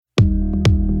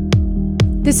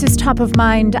This is Top of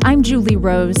Mind. I'm Julie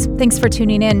Rose. Thanks for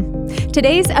tuning in.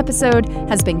 Today's episode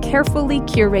has been carefully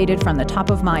curated from the Top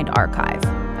of Mind archive,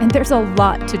 and there's a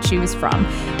lot to choose from.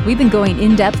 We've been going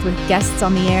in depth with guests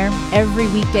on the air every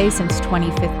weekday since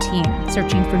 2015,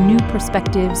 searching for new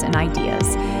perspectives and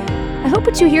ideas. I hope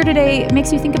what you hear today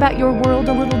makes you think about your world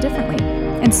a little differently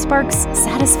and sparks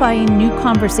satisfying new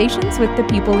conversations with the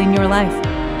people in your life.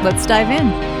 Let's dive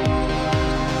in.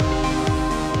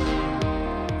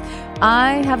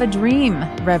 I have a dream,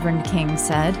 Reverend King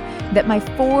said, that my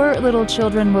 4 little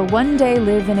children will one day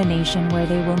live in a nation where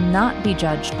they will not be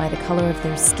judged by the color of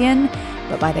their skin,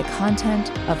 but by the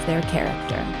content of their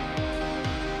character.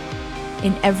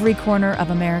 In every corner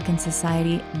of American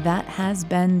society, that has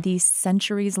been the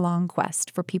centuries-long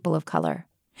quest for people of color.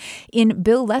 In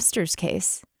Bill Lester's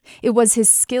case, it was his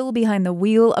skill behind the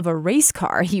wheel of a race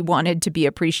car he wanted to be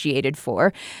appreciated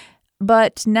for.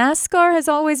 But NASCAR has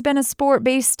always been a sport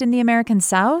based in the American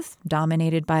South,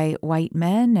 dominated by white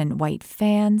men and white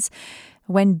fans.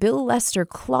 When Bill Lester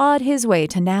clawed his way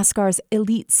to NASCAR's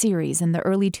Elite Series in the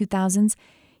early 2000s,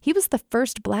 he was the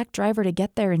first black driver to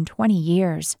get there in 20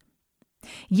 years.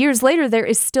 Years later, there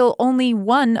is still only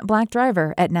one black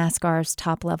driver at NASCAR's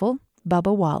top level,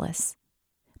 Bubba Wallace.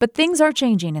 But things are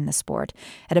changing in the sport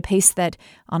at a pace that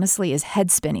honestly is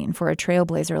head-spinning for a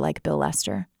trailblazer like Bill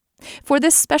Lester. For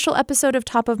this special episode of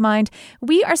Top of Mind,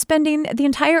 we are spending the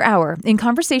entire hour in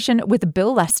conversation with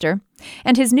Bill Lester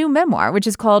and his new memoir, which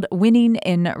is called Winning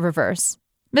in Reverse.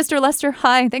 Mr. Lester,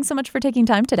 hi. Thanks so much for taking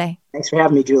time today. Thanks for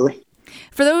having me, Julie.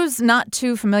 For those not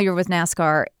too familiar with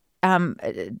NASCAR,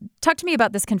 talk to me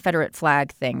about this Confederate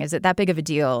flag thing. Is it that big of a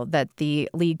deal that the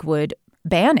league would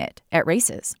ban it at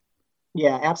races?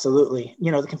 Yeah, absolutely.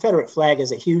 You know, the Confederate flag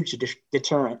is a huge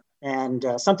deterrent, and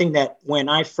something that when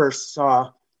I first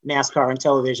saw NASCAR on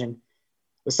television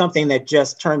was something that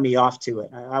just turned me off to it.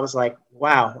 I was like,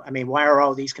 wow, I mean, why are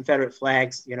all these Confederate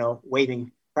flags,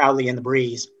 waving proudly in the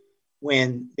breeze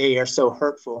when they are so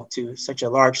hurtful to such a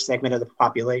large segment of the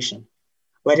population?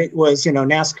 But it was,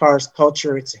 NASCAR's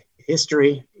culture, its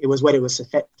history, it was what it was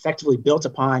effectively built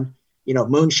upon,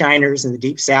 moonshiners in the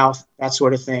Deep South, that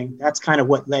sort of thing. That's kind of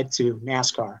what led to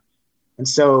NASCAR. And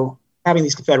so having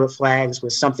these Confederate flags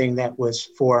was something that was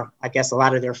for, I guess, a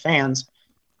lot of their fans,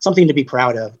 something to be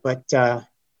proud of. But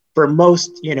for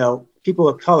most, people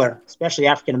of color, especially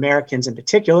African Americans in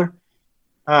particular,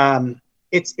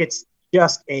 it's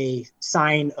just a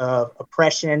sign of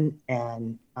oppression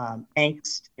and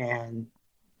angst and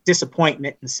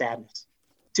disappointment and sadness.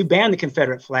 To ban the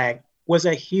Confederate flag was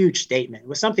a huge statement. It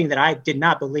was something that I did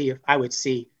not believe I would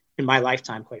see in my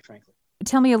lifetime, quite frankly.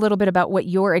 Tell me a little bit about what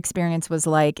your experience was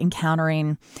like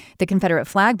encountering the Confederate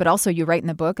flag, but also you write in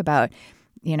the book about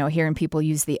hearing people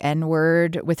use the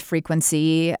N-word with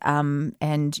frequency,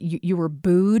 and you were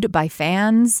booed by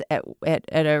fans at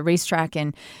a racetrack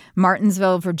in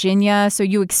Martinsville, Virginia. So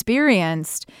you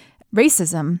experienced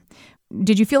racism.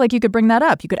 Did you feel like you could bring that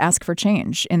up? You could ask for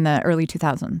change in the early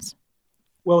 2000s?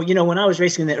 Well, when I was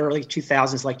racing in the early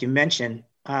 2000s, like you mentioned,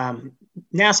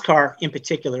 NASCAR in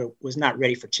particular was not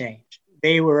ready for change.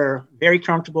 They were very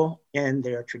comfortable in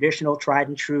their traditional, tried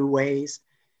and true ways.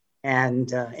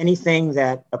 And anything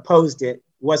that opposed it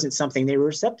wasn't something they were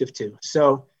receptive to.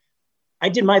 So I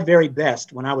did my very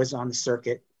best when I was on the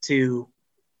circuit to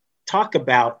talk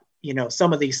about,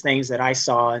 some of these things that I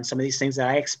saw and some of these things that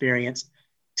I experienced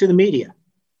to the media.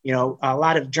 A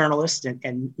lot of journalists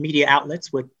and media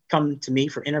outlets would come to me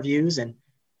for interviews and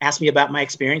ask me about my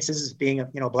experiences as being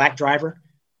a black driver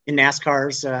in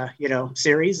NASCAR's,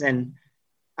 series. And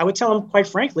I would tell them, quite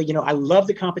frankly, I love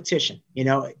the competition.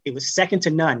 It was second to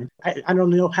none. I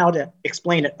don't know how to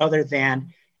explain it other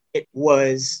than it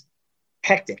was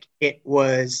hectic. It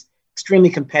was extremely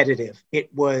competitive.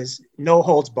 It was no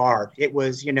holds barred. It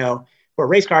was, for a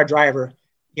race car driver,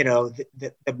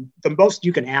 the most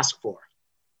you can ask for.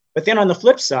 But then on the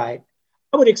flip side,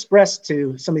 I would express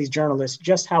to some of these journalists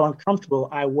just how uncomfortable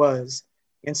I was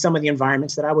in some of the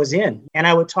environments that I was in. And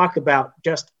I would talk about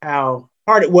just how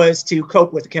hard it was to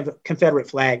cope with the Confederate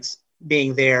flags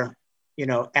being there,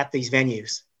 at these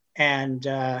venues. And,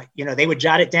 they would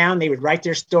jot it down. They would write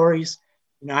their stories.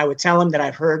 I would tell them that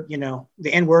I've heard,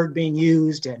 the N-word being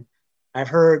used, and I've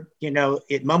heard,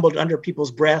 it mumbled under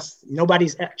people's breath.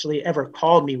 Nobody's actually ever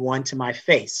called me one to my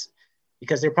face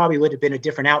because there probably would have been a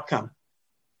different outcome.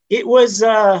 It was,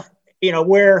 a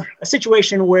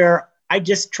situation where I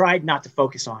just tried not to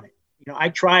focus on it. I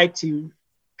tried to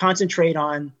concentrate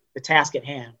on the task at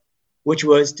hand, which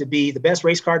was to be the best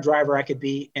race car driver I could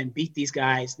be and beat these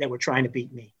guys that were trying to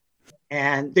beat me.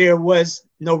 And there was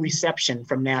no reception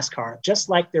from NASCAR, just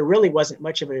like there really wasn't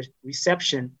much of a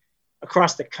reception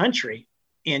across the country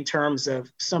in terms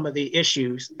of some of the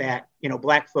issues that,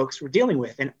 Black folks were dealing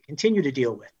with and continue to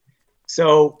deal with.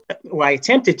 So I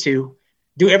attempted to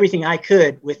do everything I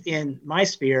could within my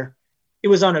sphere. It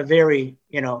was on a very,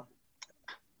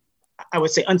 I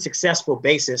would say unsuccessful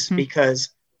basis because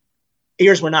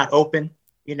ears were not open.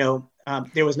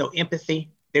 There was no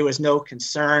empathy. There was no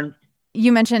concern.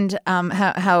 You mentioned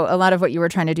how a lot of what you were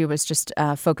trying to do was just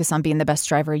focus on being the best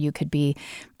driver you could be.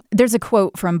 There's a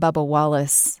quote from Bubba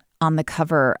Wallace on the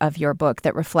cover of your book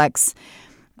that reflects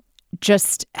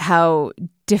just how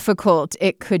difficult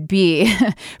it could be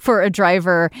for a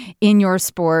driver in your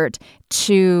sport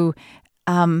to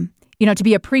to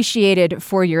be appreciated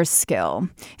for your skill.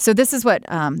 So this is what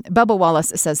Bubba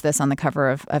Wallace says this on the cover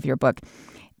of your book.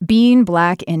 Being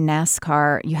Black in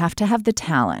NASCAR, you have to have the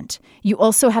talent. You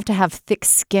also have to have thick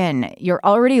skin. You're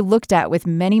already looked at with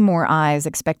many more eyes,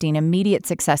 expecting immediate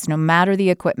success no matter the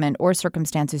equipment or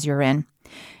circumstances you're in.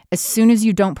 As soon as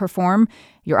you don't perform,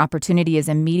 your opportunity is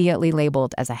immediately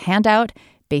labeled as a handout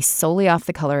based solely off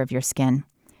the color of your skin.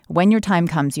 When your time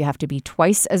comes, you have to be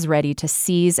twice as ready to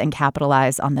seize and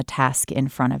capitalize on the task in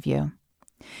front of you.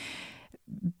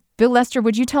 Bill Lester,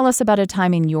 would you tell us about a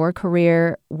time in your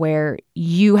career where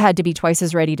you had to be twice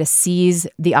as ready to seize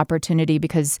the opportunity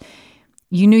because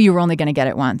you knew you were only going to get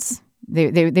it once?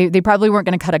 They probably weren't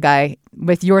going to cut a guy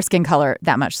with your skin color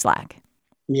that much slack.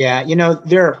 Yeah,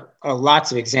 there are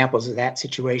lots of examples of that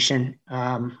situation.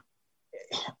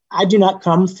 I do not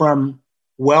come from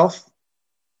wealth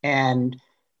and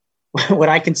what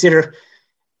I consider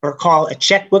or call a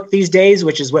checkbook these days,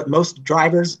 which is what most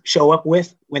drivers show up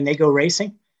with when they go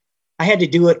racing. I had to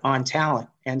do it on talent.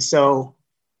 And so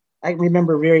I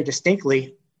remember very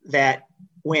distinctly that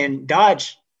when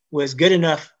Dodge was good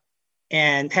enough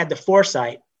and had the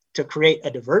foresight to create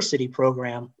a diversity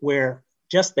program where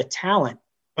just the talent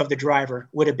of the driver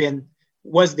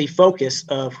was the focus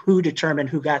of who determined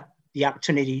who got the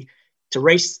opportunity to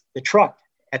race the truck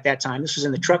at that time. This was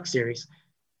in the truck series.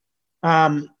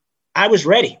 I was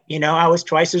ready, I was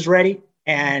twice as ready,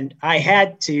 and I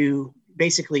had to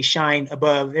basically shine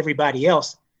above everybody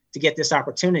else to get this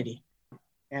opportunity.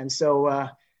 And so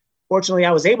fortunately,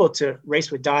 I was able to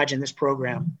race with Dodge in this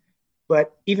program.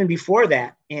 But even before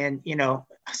that, in,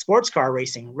 sports car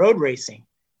racing, road racing,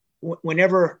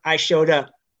 whenever I showed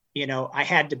up, I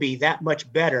had to be that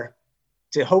much better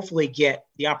to hopefully get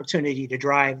the opportunity to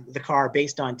drive the car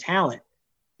based on talent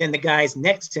than the guys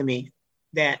next to me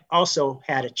that also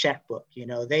had a checkbook.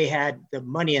 They had the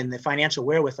money and the financial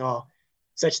wherewithal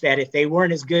such that if they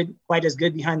weren't quite as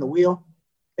good behind the wheel,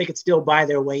 they could still buy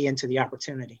their way into the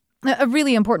opportunity. A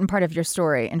really important part of your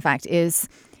story, in fact, is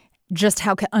just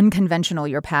how unconventional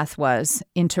your path was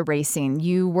into racing.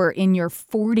 You were in your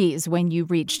 40s when you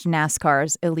reached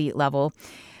NASCAR's elite level.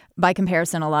 By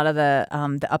comparison, a lot of the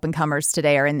up-and-comers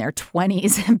today are in their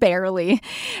 20s, barely.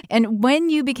 And when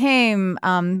you became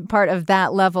part of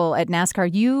that level at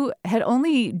NASCAR, you had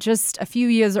only just a few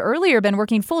years earlier been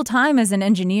working full-time as an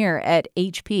engineer at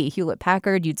HP,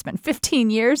 Hewlett-Packard. You'd spent 15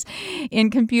 years in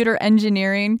computer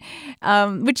engineering,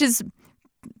 which is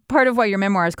part of why your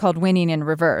memoir is called Winning in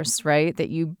Reverse, right? That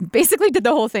you basically did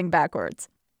the whole thing backwards.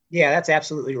 Yeah, that's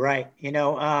absolutely right.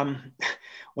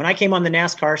 When I came on the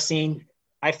NASCAR scene,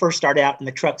 I first started out in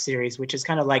the truck series, which is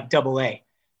kind of like AA,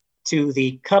 to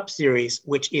the Cup series,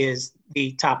 which is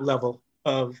the top level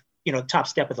of, top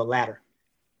step of the ladder.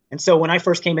 And so when I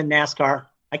first came in NASCAR,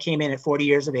 I came in at 40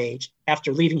 years of age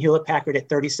after leaving Hewlett-Packard at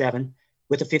 37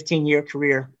 with a 15-year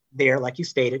career there, like you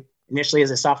stated, initially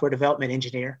as a software development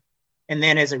engineer, and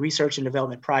then as a research and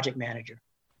development project manager.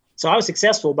 So I was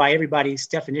successful by everybody's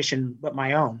definition but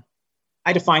my own.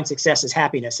 I define success as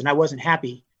happiness, and I wasn't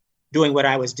happy doing what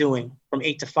I was doing from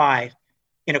 8 to 5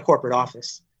 in a corporate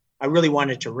office. I really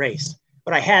wanted to race,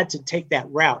 but I had to take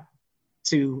that route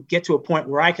to get to a point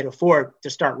where I could afford to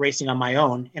start racing on my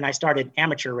own. And I started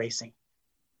amateur racing.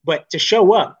 But to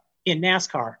show up in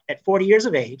NASCAR at 40 years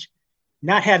of age,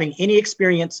 not having any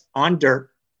experience on dirt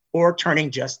or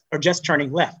just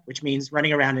turning left, which means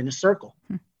running around in a circle.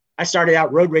 I started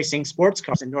out road racing sports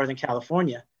cars in Northern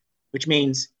California, which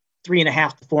means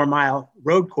 3.5 to 4 mile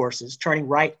road courses, turning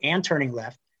right and turning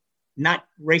left, not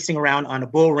racing around on a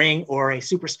bull ring or a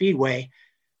super speedway,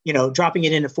 dropping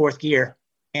it into fourth gear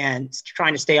and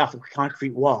trying to stay off a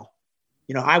concrete wall.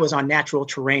 I was on natural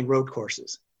terrain road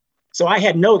courses. So I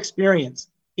had no experience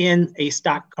in a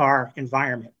stock car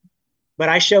environment, but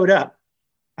I showed up.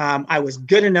 I was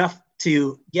good enough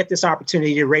to get this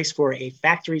opportunity to race for a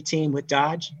factory team with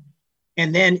Dodge.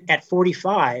 And then at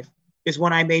 45 is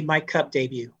when I made my Cup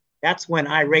debut. That's when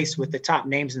I raced with the top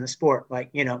names in the sport,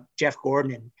 like, Jeff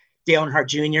Gordon and Dale Earnhardt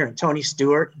Jr. and Tony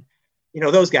Stewart,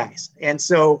 those guys. And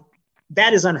so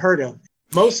that is unheard of.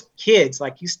 Most kids,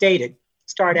 like you stated,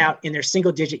 start out in their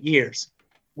single digit years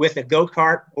with a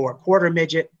go-kart or a quarter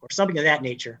midget or something of that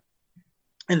nature.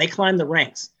 And they climb the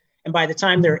ranks. And by the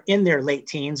time they're in their late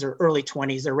teens or early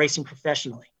 20s, they're racing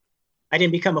professionally. I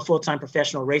didn't become a full-time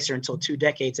professional racer until 2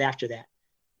 decades after that.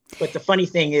 But the funny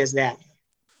thing is that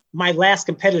my last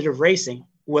competitive racing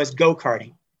was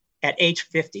go-karting at age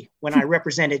 50 when I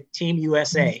represented Team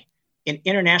USA in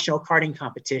international karting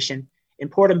competition in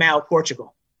Portimao,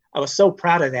 Portugal. I was so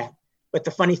proud of that. But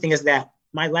the funny thing is that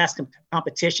my last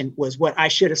competition was what I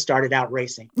should have started out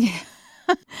racing.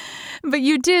 But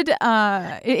you did,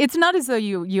 it's not as though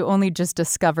you only just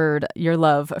discovered your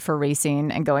love for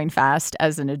racing and going fast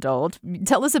as an adult.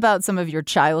 Tell us about some of your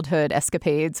childhood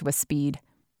escapades with speed.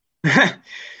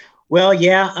 Well,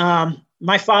 yeah.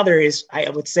 My father is, I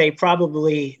would say,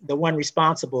 probably the one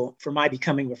responsible for my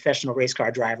becoming a professional race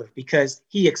car driver because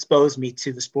he exposed me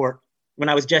to the sport when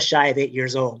I was just shy of 8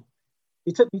 years old.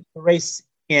 He took me to a race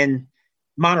in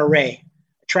Monterey,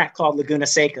 a track called Laguna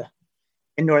Seca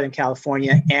in Northern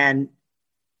California. And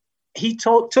he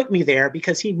took me there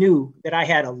because he knew that I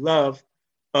had a love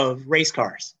of race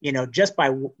cars, just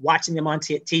by watching them on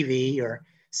TV or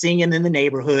seeing them in the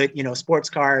neighborhood,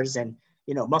 sports cars and,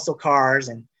 muscle cars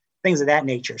and things of that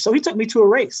nature. So he took me to a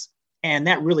race and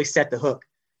that really set the hook.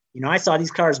 I saw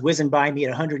these cars whizzing by me at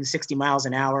 160 miles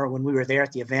an hour when we were there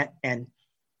at the event, and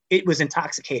it was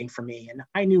intoxicating for me. And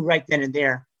I knew right then and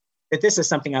there that this is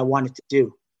something I wanted to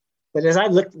do. But as I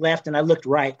looked left and I looked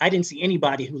right, I didn't see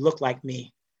anybody who looked like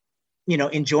me,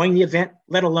 enjoying the event,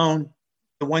 let alone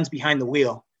the ones behind the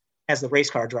wheel as the race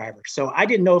car driver. So I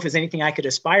didn't know if there's anything I could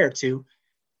aspire to,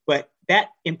 but that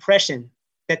impression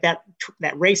that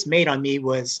race made on me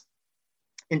was,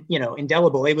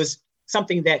 indelible. It was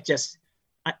something that just,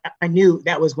 I knew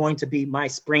that was going to be my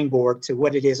springboard to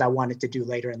what it is I wanted to do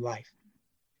later in life.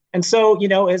 And so,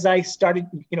 as I started,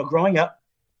 growing up,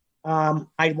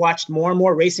 I watched more and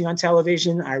more racing on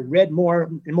television. I read more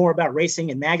and more about racing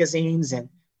in magazines. And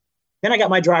then I got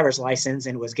my driver's license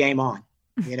and it was game on.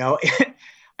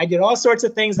 I did all sorts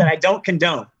of things that I don't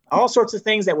condone, all sorts of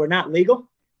things that were not legal,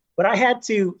 but I had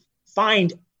to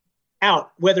find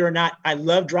out whether or not I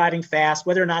loved driving fast,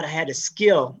 whether or not I had a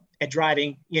skill at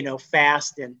driving,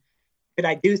 fast, and could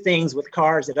I do things with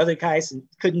cars that other guys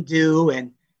couldn't do.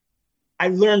 And I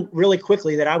learned really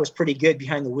quickly that I was pretty good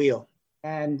behind the wheel.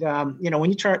 And,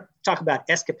 when you talk about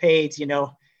escapades,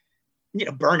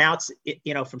 burnouts,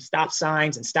 from stop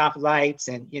signs and stoplights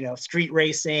and, street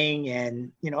racing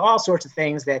and, all sorts of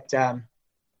things that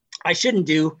I shouldn't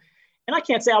do. And I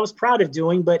can't say I was proud of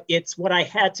doing, but it's what I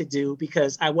had to do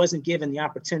because I wasn't given the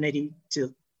opportunity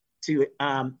to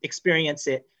experience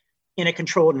it in a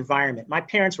controlled environment. My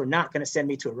parents were not going to send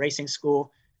me to a racing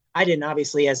school. I didn't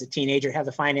obviously, as a teenager, have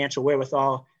the financial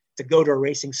wherewithal to go to a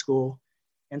racing school.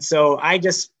 And so I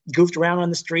just goofed around on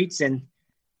the streets and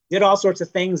did all sorts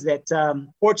of things that,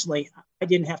 fortunately, I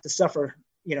didn't have to suffer,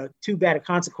 too bad of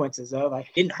consequences of. I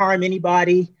didn't harm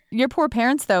anybody. Your poor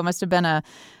parents, though, must have been a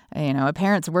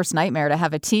parent's worst nightmare to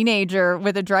have a teenager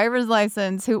with a driver's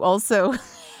license who also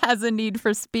has a need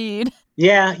for speed.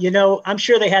 Yeah, I'm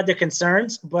sure they had their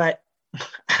concerns, but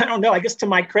I don't know. I guess to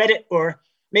my credit, or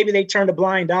maybe they turned a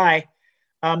blind eye.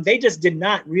 They just did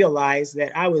not realize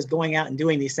that I was going out and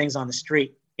doing these things on the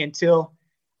street until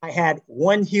I had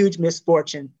one huge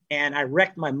misfortune and I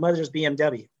wrecked my mother's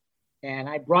BMW. And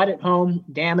I brought it home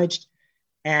damaged.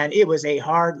 And it was a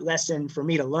hard lesson for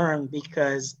me to learn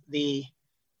because the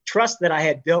trust that I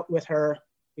had built with her,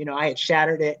 I had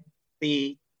shattered it.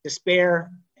 The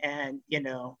despair and,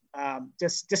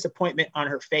 just disappointment on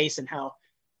her face and how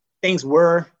things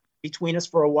were between us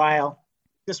for a while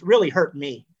just really hurt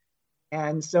me.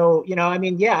 And so,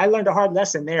 I learned a hard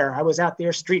lesson there. I was out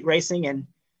there street racing and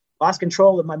lost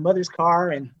control of my mother's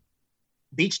car and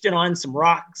beached it on some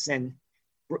rocks and,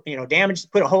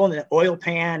 put a hole in the oil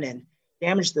pan and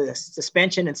damaged the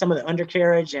suspension and some of the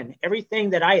undercarriage and everything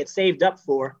that I had saved up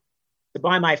for to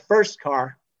buy my first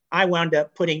car, I wound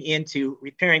up putting into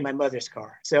repairing my mother's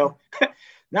car. So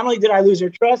not only did I lose her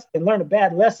trust and learn a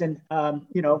bad lesson,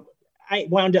 I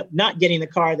wound up not getting the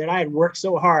car that I had worked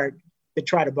so hard to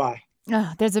try to buy.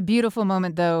 Oh, there's a beautiful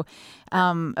moment, though,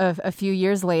 a few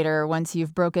years later, once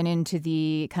you've broken into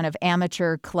the kind of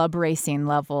amateur club racing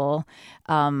level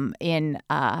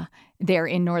there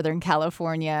in Northern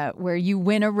California, where you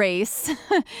win a race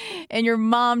and your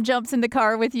mom jumps in the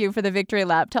car with you for the victory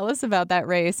lap. Tell us about that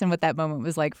race and what that moment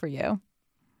was like for you.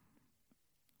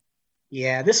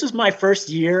 Yeah, this was my first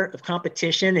year of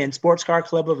competition in Sports Car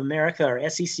Club of America, or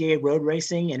SCCA road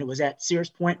racing, and it was at Sears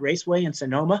Point Raceway in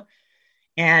Sonoma.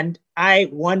 And I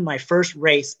won my first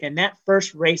race. And that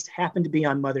first race happened to be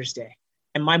on Mother's Day.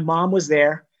 And my mom was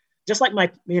there, just like my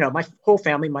whole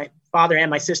family, my father and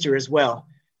my sister as well.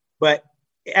 But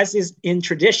as is in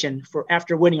tradition, for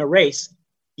after winning a race,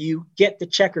 you get the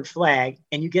checkered flag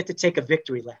and you get to take a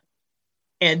victory lap.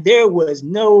 And there was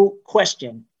no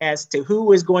question as to who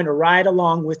was going to ride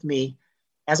along with me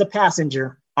as a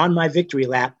passenger on my victory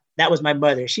lap. That was my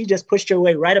mother. She just pushed her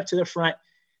way right up to the front,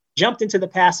 jumped into the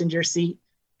passenger seat,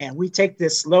 and we take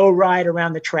this slow ride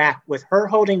around the track with her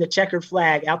holding the checkered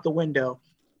flag out the window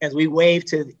as we waved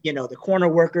to, the corner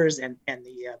workers and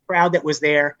the crowd that was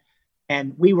there.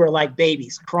 And we were like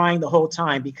babies crying the whole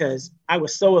time because I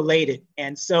was so elated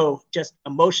and so just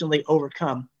emotionally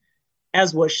overcome,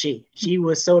 as was she. She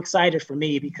was so excited for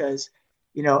me because,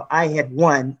 I had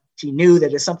won. She knew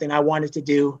that it's something I wanted to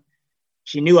do.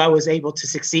 She knew I was able to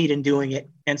succeed in doing it.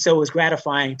 And so it was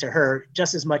gratifying to her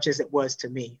just as much as it was to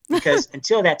me, because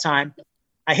until that time,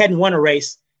 I hadn't won a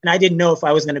race and I didn't know if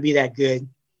I was going to be that good.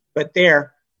 But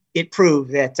there, it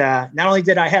proved that not only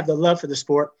did I have the love for the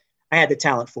sport, I had the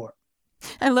talent for it.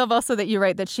 I love also that you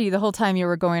write that the whole time you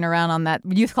were going around on that,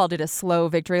 you called it a slow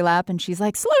victory lap, and she's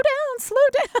like, slow down,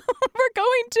 we're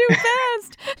going too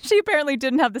fast. She apparently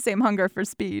didn't have the same hunger for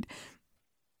speed.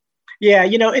 Yeah,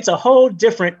 it's a whole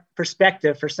different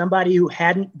perspective for somebody who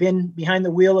hadn't been behind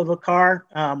the wheel of a car,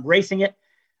 racing it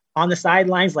on the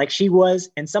sidelines like she was,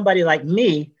 and somebody like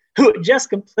me who had just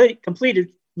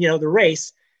completed, the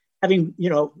race, having,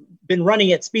 been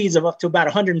running at speeds of up to about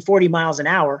 140 miles an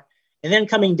hour. And then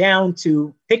coming down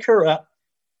to pick her up,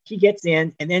 she gets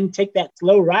in and then take that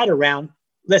slow ride around.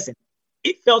 Listen,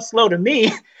 it felt slow to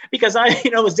me because I,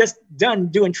 was just done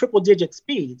doing triple digit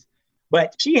speeds,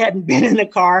 but she hadn't been in the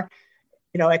car,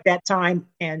 at that time.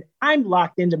 And I'm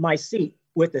locked into my seat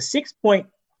with a 6-point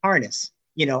harness.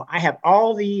 I have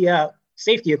all the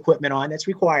safety equipment on that's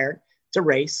required to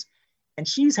race. And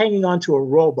she's hanging on to a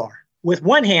roll bar with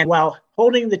one hand while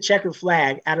holding the checkered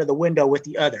flag out of the window with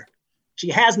the other. She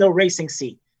has no racing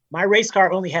seat. My race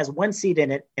car only has one seat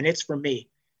in it, and it's for me.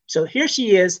 So here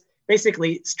she is,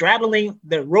 basically straddling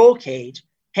the roll cage,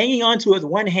 hanging onto it with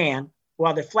one hand,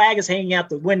 while the flag is hanging out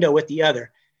the window with the other.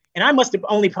 And I must have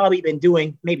only probably been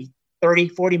doing maybe 30,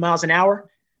 40 miles an hour,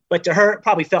 but to her, it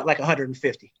probably felt like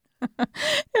 150.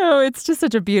 It's just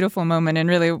such a beautiful moment, and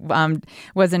really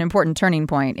was an important turning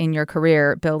point in your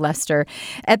career, Bill Lester.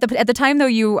 At the time, though,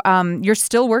 you're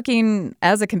still working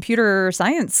as a computer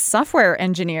science software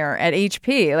engineer at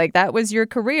HP. Like, that was your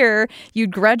career. You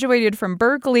graduated from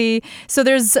Berkeley, so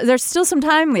there's still some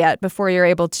time yet before you're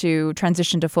able to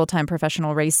transition to full-time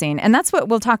professional racing, and that's what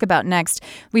we'll talk about next.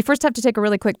 We first have to take a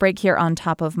really quick break here on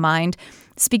Top of Mind.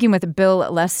 Speaking with Bill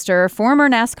Lester, former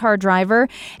NASCAR driver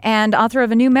and author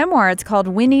of a new memoir. It's called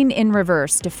Winning in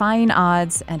Reverse, Defying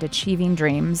Odds and Achieving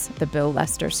Dreams, The Bill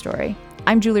Lester Story.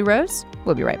 I'm Julie Rose.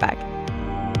 We'll be right back.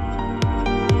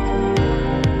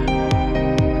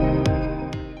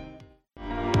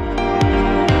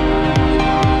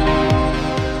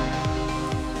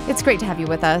 It's great to have you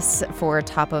with us for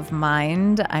Top of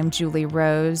Mind. I'm Julie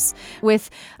Rose with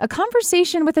a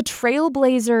conversation with a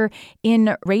trailblazer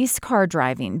in race car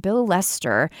driving. Bill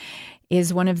Lester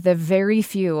is one of the very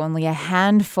few, only a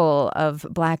handful of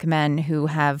Black men who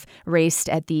have raced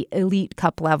at the elite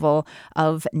cup level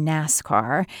of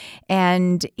NASCAR.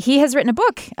 And he has written a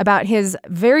book about his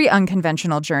very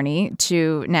unconventional journey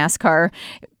to NASCAR.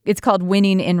 It's called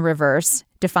Winning in Reverse,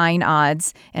 Defying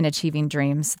Odds and Achieving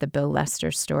Dreams, the Bill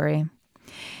Lester Story.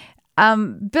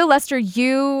 Bill Lester,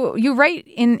 you write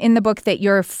in the book that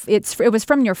it was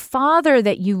from your father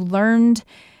that you learned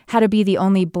how to be the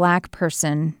only Black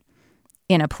person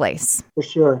in a place. For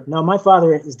sure. No, my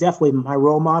father is definitely my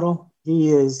role model. He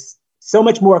is so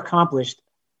much more accomplished,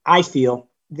 I feel,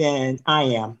 than I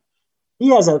am. He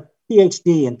has a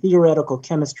PhD in theoretical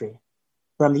chemistry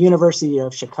from the University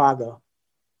of Chicago.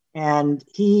 And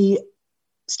he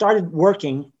started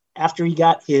working after he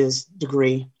got his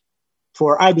degree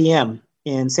for IBM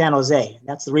in San Jose.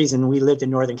 That's the reason we lived in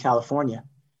Northern California.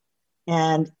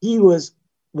 And he was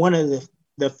one of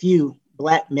the few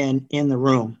Black men in the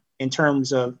room in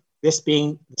terms of this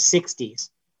being the 60s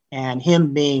and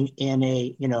him being in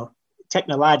a,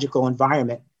 technological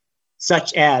environment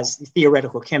such as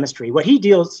theoretical chemistry. What he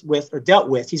dealt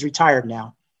with, he's retired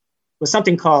now, was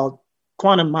something called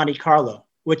quantum Monte Carlo,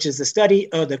 which is the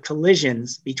study of the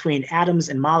collisions between atoms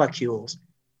and molecules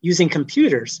using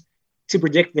computers to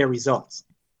predict their results.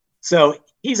 So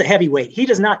he's a heavyweight. He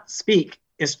does not speak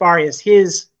as far as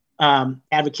his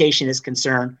advocation is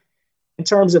concerned. In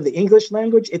terms of the English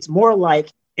language, it's more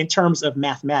like in terms of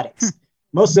mathematics.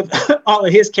 Most of all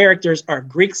of his characters are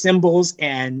Greek symbols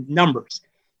and numbers.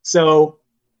 So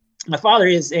my father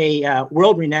is a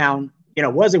world-renowned,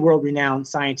 was a world-renowned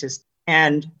scientist.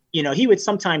 And, he would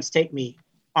sometimes take me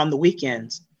on the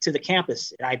weekends to the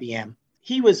campus at IBM.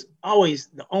 He was always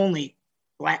the only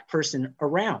Black person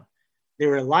around. There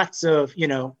were lots of,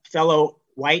 fellow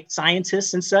white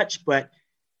scientists and such, but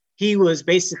he was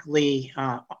basically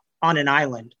on an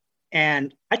island.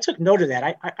 And I took note of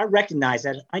that. I recognized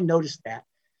that. I noticed that.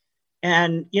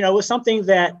 And, it was something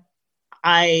that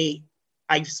I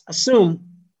assume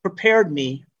prepared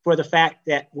me for the fact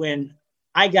that when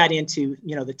I got into,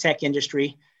 the tech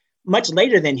industry much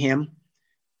later than him,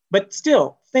 but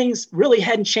still things really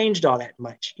hadn't changed all that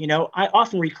much. I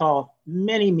often recall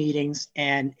many meetings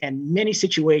and many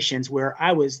situations where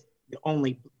I was the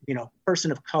only,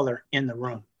 person of color in the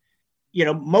room.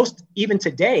 Most, even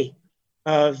today,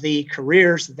 of the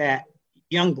careers that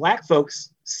young Black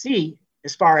folks see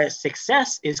as far as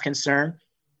success is concerned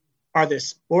are the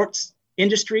sports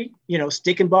industry,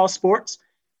 stick and ball sports,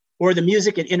 or the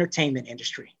music and entertainment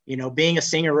industry, being a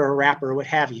singer or a rapper or what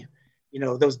have you.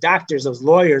 Those doctors, those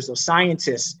lawyers, those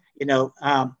scientists,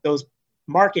 those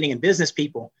marketing and business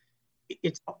people.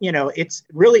 It's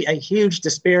really a huge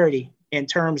disparity in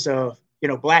terms of,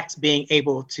 Blacks being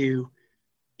able to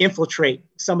infiltrate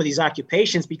some of these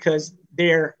occupations because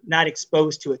they're not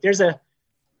exposed to it. There's a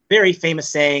very famous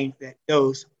saying that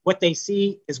goes, what they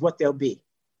see is what they'll be.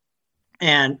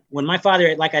 And when my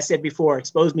father, like I said before,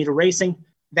 exposed me to racing,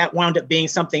 that wound up being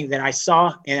something that I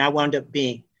saw and I wound up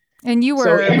being. And you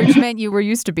were, which meant you were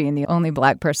used to being the only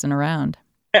Black person around.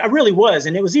 I really was.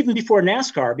 And it was even before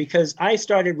NASCAR because I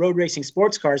started road racing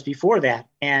sports cars before that.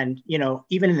 And,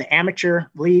 even in the amateur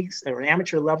leagues or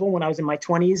amateur level when I was in my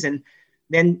 20s and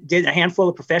then did a handful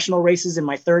of professional races in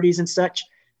my 30s and such,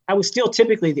 I was still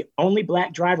typically the only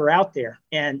Black driver out there.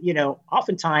 And,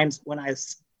 oftentimes when I,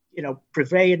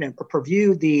 previewed or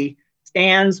previewed the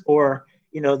stands or,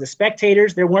 the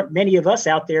spectators, there weren't many of us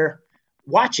out there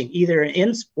watching either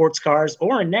in sports cars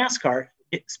or in NASCAR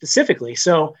specifically.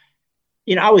 So,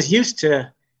 I was used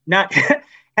to not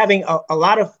having a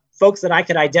lot of folks that I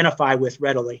could identify with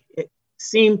readily. It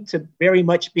seemed to very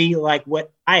much be like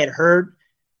what I had heard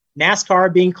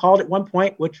NASCAR being called at one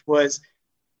point, which was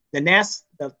the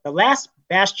last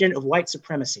bastion of white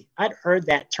supremacy. I'd heard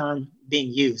that term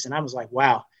being used, and I was like,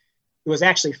 wow, it was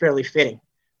actually fairly fitting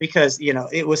because,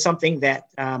 it was something that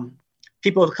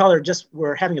people of color just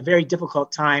were having a very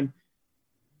difficult time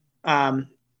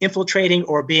infiltrating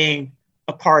or being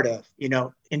a part of,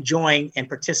 enjoying and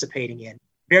participating in.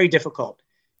 Very difficult.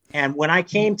 And when I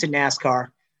came to NASCAR,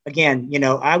 again,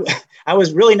 I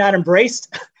was really not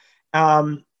embraced.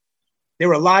 There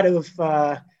were a lot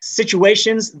of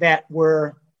situations that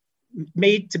were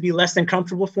made to be less than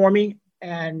comfortable for me.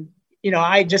 And,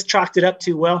 I just chalked it up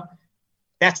to, well,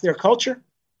 that's their culture.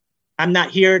 I'm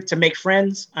not here to make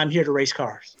friends. I'm here to race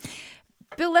cars.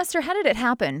 Bill Lester, how did it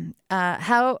happen?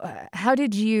 How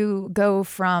did you go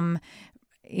from,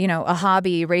 a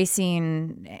hobby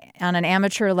racing on an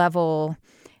amateur level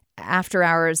after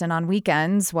hours and on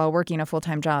weekends while working a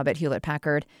full-time job at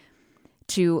Hewlett-Packard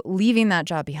to leaving that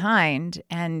job behind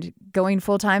and going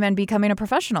full-time and becoming a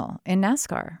professional in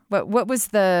NASCAR? What was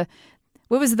the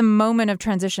moment of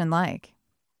transition like?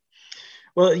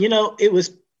 Well, it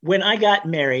was when I got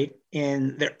married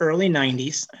in the early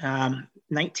 90s,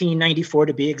 1994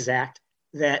 to be exact,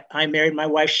 that I married my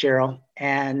wife, Cheryl,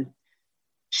 and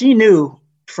she knew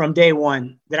from day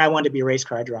one that I wanted to be a race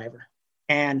car driver.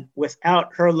 And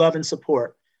without her love and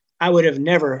support, I would have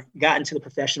never gotten to the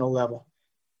professional level.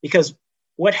 Because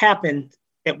what happened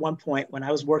at one point when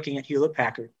I was working at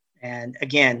Hewlett-Packard, and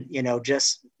again,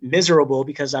 just miserable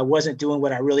because I wasn't doing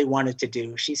what I really wanted to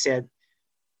do. She said,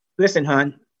 listen,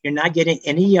 hon, you're not getting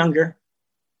any younger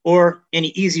or any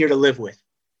easier to live with.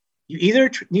 You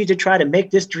either need to try to make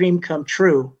this dream come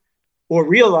true or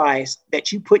realize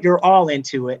that you put your all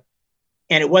into it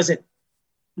and it wasn't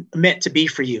meant to be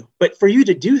for you. But for you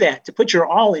to do that, to put your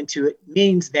all into it,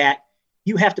 means that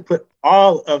you have to put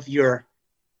all of your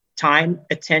time,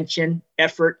 attention,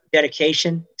 effort,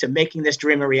 dedication to making this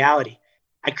dream a reality.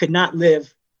 I could not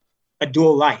live a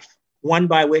dual life, one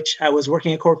by which I was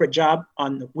working a corporate job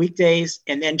on the weekdays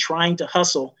and then trying to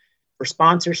hustle for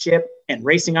sponsorship and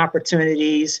racing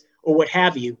opportunities or what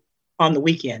have you on the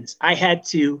weekends. I had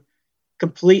to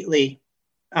completely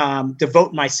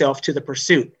devote myself to the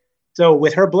pursuit. So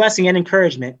with her blessing and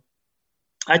encouragement,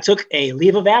 I took a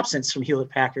leave of absence from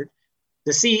Hewlett-Packard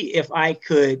to see if I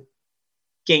could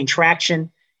gain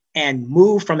traction and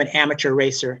move from an amateur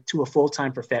racer to a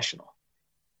full-time professional.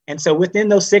 And so within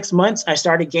those 6 months, I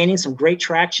started gaining some great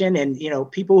traction and,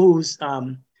 people whose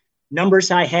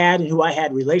numbers I had and who I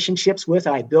had relationships with.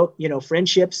 I built,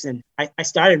 friendships, and I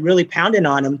started really pounding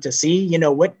on them to see,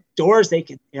 what doors they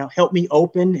could, help me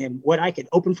open and what I could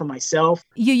open for myself.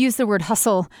 You used the word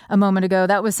hustle a moment ago.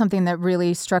 That was something that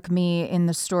really struck me in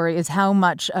the story, is how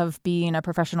much of being a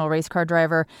professional race car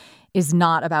driver is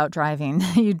not about driving.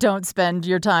 You don't spend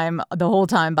your time the whole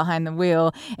time behind the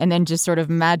wheel and then just sort of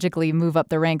magically move up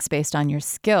the ranks based on your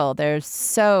skill. There's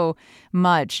so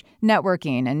much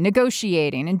networking and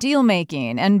negotiating and deal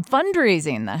making and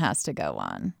fundraising that has to go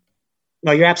on.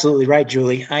 No, you're absolutely right,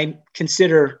 Julie. I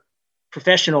consider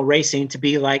professional racing to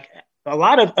be like a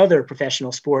lot of other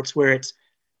professional sports where it's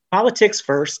politics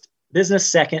first, business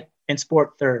second, and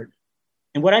sport third.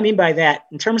 And what I mean by that,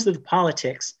 in terms of the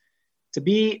politics, to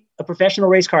be a professional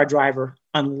race car driver,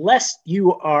 unless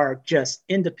you are just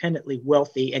independently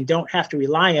wealthy and don't have to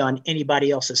rely on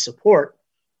anybody else's support,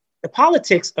 the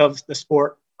politics of the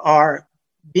sport are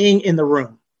being in the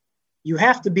room. You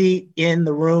have to be in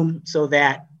the room so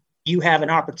that you have an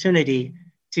opportunity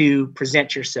to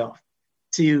present yourself,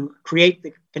 to create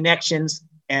the connections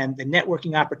and the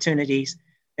networking opportunities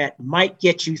that might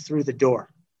get you through the door.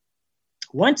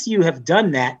 Once you have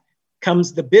done that,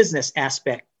 comes the business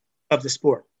aspect of the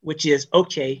sport, which is,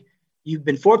 okay, you've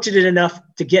been fortunate enough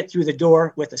to get through the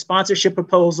door with a sponsorship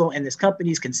proposal and this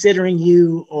company is considering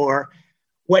you or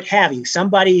what have you.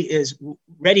 Somebody is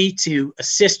ready to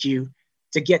assist you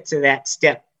to get to that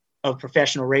step of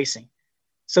professional racing.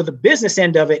 So the business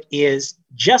end of it is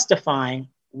justifying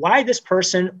why this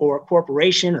person or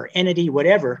corporation or entity,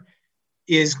 whatever,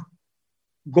 is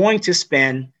going to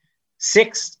spend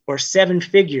 6 or 7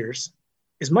 figures,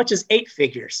 as much as 8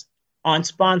 figures, on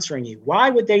sponsoring you. Why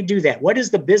would they do that? What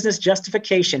is the business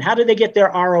justification? How do they get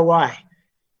their ROI?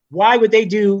 Why would they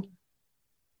do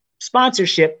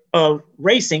sponsorship of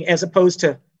racing as opposed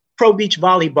to pro beach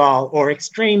volleyball or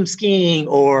extreme skiing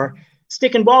or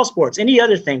stick and ball sports, any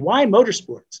other thing? Why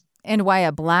motorsports? And why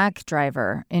a black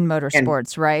driver in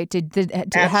motorsports, right?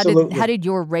 How did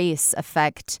your race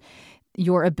affect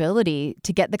your ability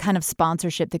to get the kind of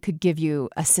sponsorship that could give you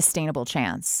a sustainable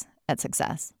chance at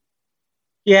success?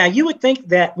 Yeah, you would think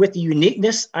that with the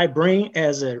uniqueness I bring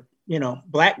as a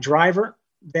black driver,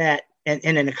 that and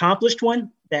an accomplished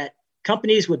one, that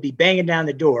companies would be banging down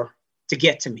the door to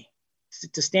get to me,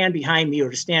 to stand behind me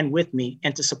or to stand with me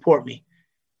and to support me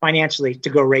financially to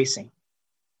go racing.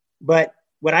 But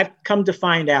what I've come to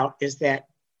find out is that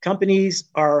companies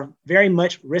are very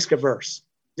much risk averse.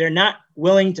 They're not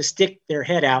willing to stick their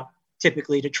head out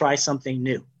typically to try something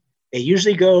new. They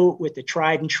usually go with the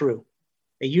tried and true.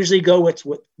 They usually go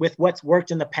with what's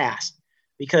worked in the past.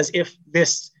 Because if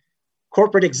this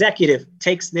corporate executive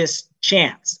takes this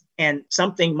chance and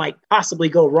something might possibly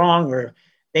go wrong, or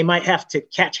they might have to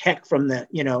catch heck from the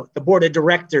board of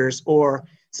directors, or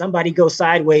somebody goes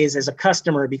sideways as a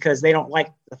customer because they don't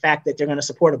like the fact that they're going to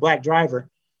support a black driver,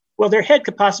 well, their head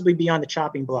could possibly be on the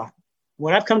chopping block.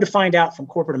 What I've come to find out from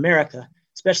corporate America,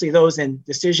 especially those in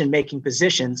decision-making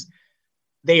positions,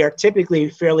 they are typically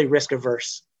fairly risk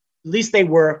averse. At least they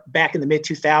were back in the mid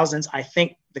 2000s. I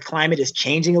think the climate is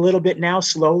changing a little bit now,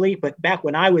 slowly. But back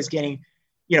when I was making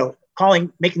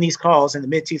these calls in the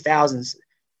mid 2000s,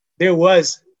 there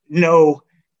was no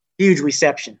huge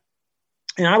reception.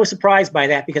 And I was surprised by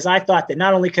that because I thought that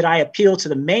not only could I appeal to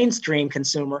the mainstream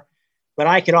consumer, but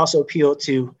I could also appeal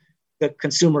to the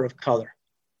consumer of color.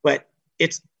 But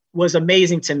it was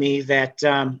amazing to me that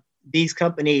these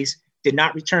companies did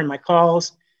not return my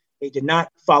calls. They did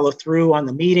not follow through on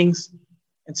the meetings.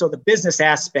 And so the business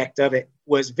aspect of it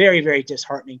was very, very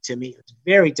disheartening to me. It was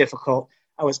very difficult.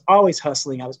 I was always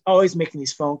hustling. I was always making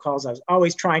these phone calls. I was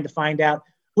always trying to find out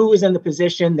who was in the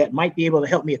position that might be able to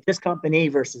help me at this company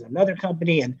versus another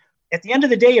company. And at the end of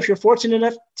the day, if you're fortunate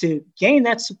enough to gain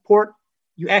that support,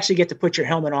 you actually get to put your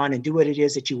helmet on and do what it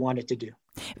is that you wanted to do.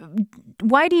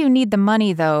 Why do you need the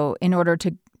money, though, in order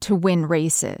to win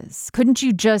races? Couldn't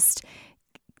you just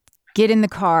get in the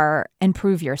car and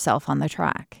prove yourself on the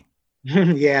track?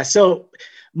 Yeah, so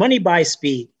money buys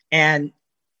speed. And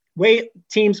way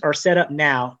teams are set up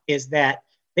now is that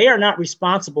they are not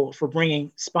responsible for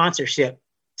bringing sponsorship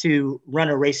to run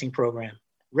a racing program.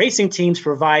 Racing teams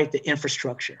provide the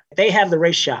infrastructure. They have the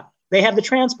race shop. They have the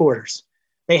transporters.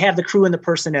 They have the crew and the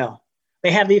personnel.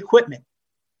 They have the equipment.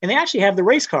 And they actually have the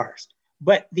race cars.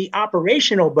 But the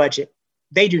operational budget,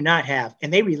 they do not have.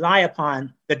 And they rely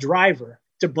upon the driver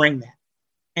to bring that.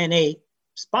 And a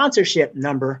sponsorship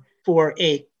number for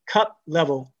a cup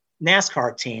level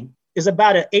NASCAR team is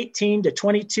about an $18 to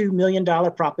 $22 million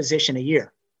proposition a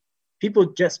year. People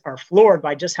just are floored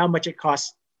by just how much it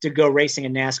costs to go racing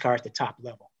in NASCAR at the top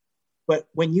level. But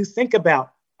when you think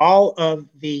about all of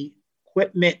the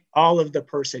equipment, all of the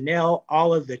personnel,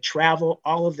 all of the travel,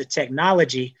 all of the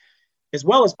technology, as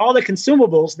well as all the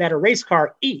consumables that a race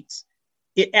car eats,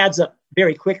 it adds up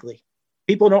very quickly.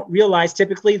 People don't realize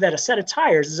typically that a set of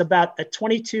tires is about a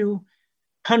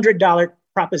 $2,200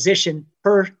 proposition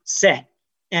per set.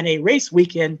 And a race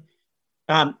weekend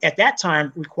at that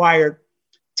time required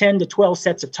 10 to 12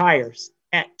 sets of tires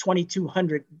at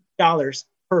 $2,200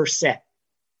 per set.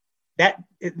 That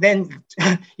then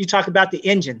you talk about the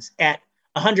engines at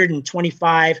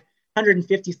 $125,000,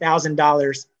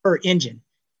 $150,000 per engine.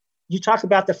 You talk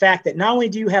about the fact that not only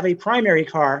do you have a primary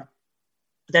car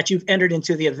that you've entered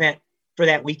into the event for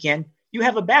that weekend, you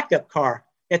have a backup car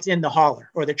that's in the hauler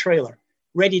or the trailer,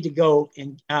 ready to go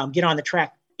and get on the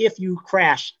track if you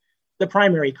crash the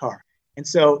primary car. And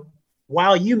so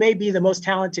while you may be the most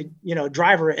talented,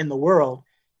 driver in the world,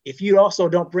 if you also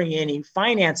don't bring any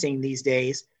financing these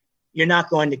days, you're not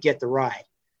going to get the ride.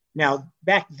 Now,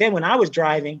 back then when I was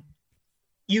driving,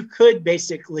 you could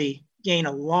basically gain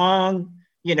a long,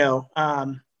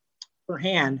 per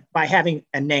hand by having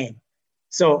a name.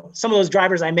 So some of those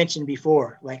drivers I mentioned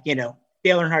before, like, Dale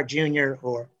Earnhardt Jr.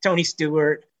 or Tony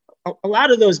Stewart, a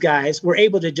lot of those guys were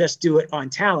able to just do it on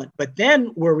talent, but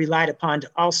then were relied upon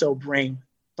to also bring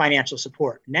financial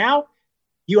support. Now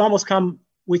you almost come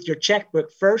with your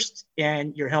checkbook first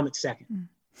and your helmet second.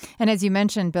 And as you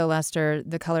mentioned, Bill Lester,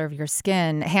 the color of your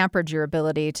skin hampered your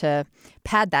ability to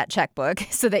pad that checkbook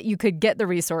so that you could get the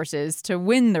resources to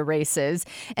win the races.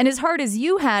 And as hard as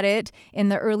you had it in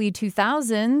the early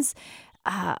 2000s,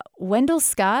 Wendell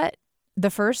Scott,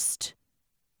 the first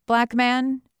black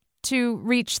man to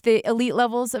reach the elite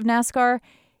levels of NASCAR,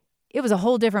 it was a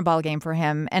whole different ballgame for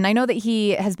him. And I know that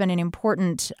he has been an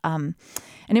important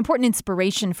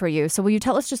inspiration for you. So will you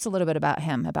tell us just a little bit about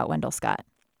him, about Wendell Scott?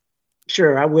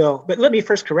 Sure, I will. But let me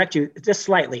first correct you just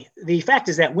slightly. The fact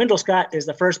is that Wendell Scott is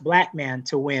the first black man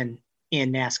to win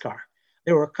in NASCAR.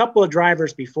 There were a couple of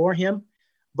drivers before him,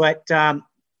 but,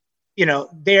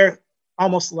 they're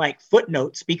almost like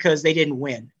footnotes because they didn't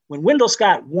win. When Wendell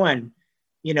Scott won,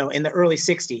 in the early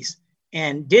 60s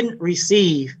and didn't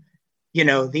receive,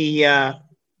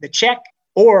 the check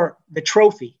or the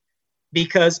trophy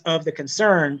because of the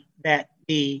concern that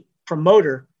the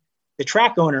promoter, the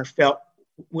track owner, felt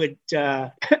would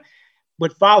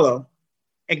follow,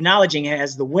 acknowledging it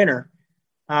as the winner.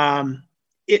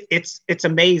 It's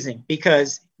amazing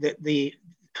because the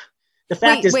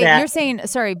fact is that you're saying,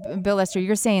 sorry, Bill Lester,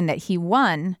 you're saying that he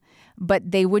won,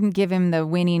 but they wouldn't give him the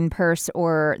winning purse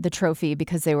or the trophy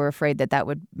because they were afraid that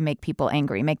would make people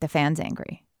angry, make the fans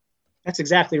angry. That's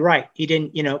exactly right. He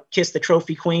didn't, kiss the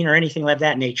trophy queen or anything of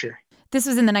that nature. This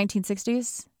was in the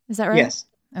 1960s. Is that right? Yes.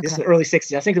 Okay. This is the early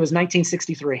 60s. I think it was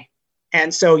 1963.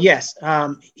 And so, yes,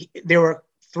 there were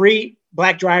 3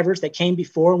 black drivers that came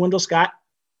before Wendell Scott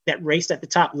that raced at the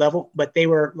top level, but they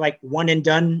were like one and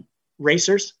done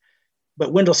racers.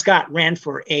 But Wendell Scott ran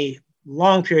for a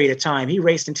long period of time. He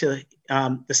raced until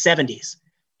the 70s.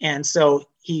 And so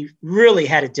he really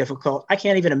had it difficult. I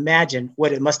can't even imagine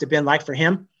what it must have been like for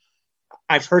him.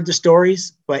 I've heard the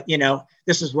stories, but,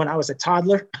 this was when I was a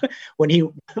toddler when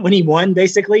he won,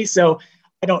 basically. So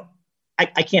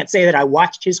I can't say that I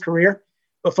watched his career,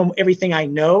 but from everything I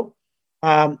know,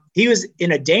 he was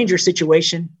in a dangerous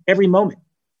situation every moment,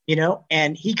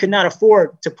 and he could not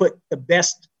afford to put the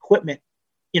best equipment,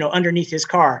 underneath his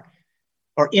car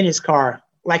or in his car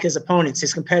like his opponents,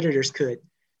 his competitors could.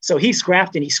 So he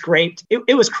scrapped and he scraped.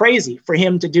 It was crazy for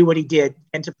him to do what he did,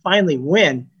 and to finally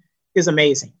win is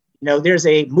amazing. There's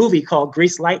a movie called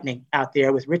Grease Lightning out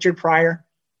there with Richard Pryor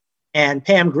and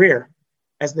Pam Grier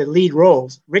as the lead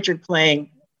roles. Richard Pryor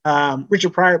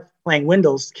playing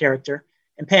Wendell's character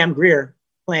and Pam Grier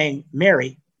playing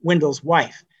Mary, Wendell's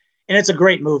wife. And it's a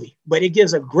great movie, but it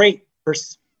gives a great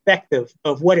perspective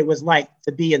of what it was like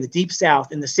to be in the Deep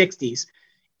South in the 60s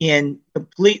in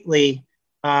completely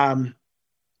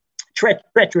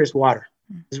treacherous water,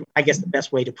 is I guess the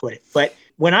best way to put it. But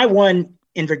when I won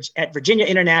at Virginia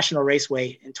International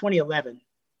Raceway in 2011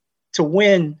 to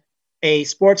win a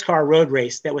sports car road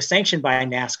race that was sanctioned by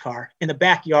NASCAR in the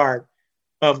backyard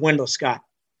of Wendell Scott.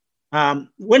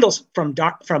 Wendell's from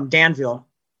Danville,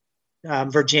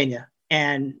 Virginia,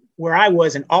 and where I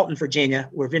was in Alton, Virginia,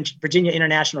 where Virginia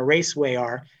International Raceway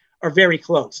are very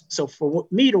close. So for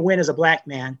me to win as a black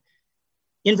man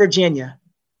in Virginia,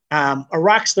 a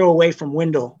rock's throw away from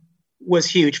Wendell was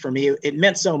huge for me. It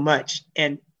meant so much,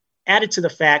 and added to the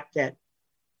fact that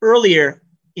earlier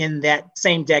in that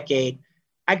same decade,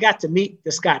 I got to meet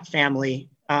the Scott family.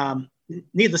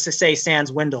 Needless to say,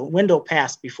 sans Wendell. Wendell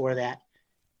passed before that.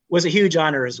 Was a huge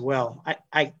honor as well.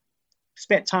 I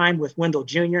spent time with Wendell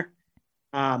Jr.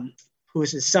 who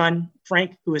is his son,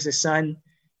 Frank, who is his son,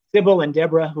 Sybil and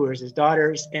Deborah, who are his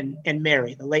daughters, and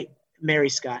Mary, the late Mary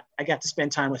Scott. I got to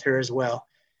spend time with her as well.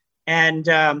 And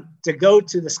to go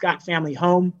to the Scott family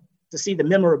home, to see the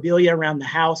memorabilia around the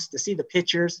house, to see the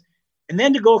pictures, and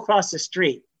then to go across the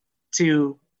street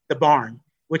to the barn,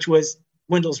 which was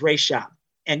Wendell's race shop,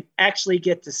 and actually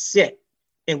get to sit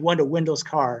in one of Wendell's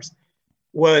cars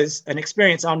was an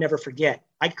experience I'll never forget.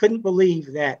 I couldn't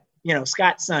believe that,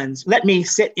 Scott's sons let me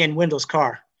sit in Wendell's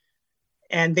car.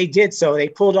 And they did so. They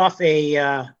pulled off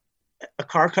a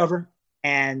car cover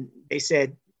and they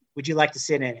said, "Would you like to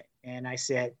sit in it?" And I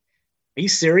said, "Are you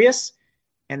serious?"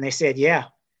 And they said, "Yeah."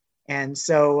 And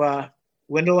so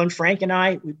Wendell and Frank and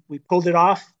I, we pulled it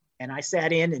off, and I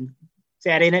sat in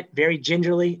it very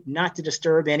gingerly, not to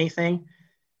disturb anything.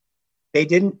 They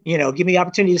didn't, give me the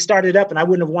opportunity to start it up, and I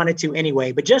wouldn't have wanted to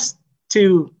anyway. But just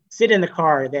to sit in the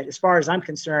car, that, as far as I'm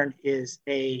concerned, is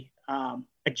a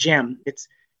gem. It's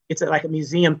like a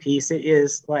museum piece. It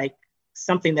is like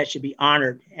something that should be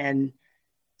honored. And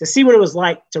to see what it was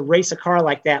like to race a car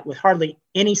like that with hardly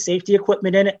any safety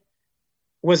equipment in it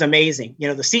was amazing.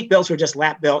 The seat belts were just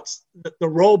lap belts. The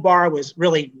roll bar was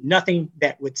really nothing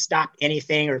that would stop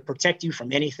anything or protect you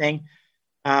from anything.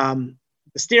 The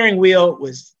steering wheel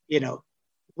was,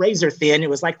 razor thin. It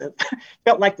was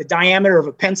felt like the diameter of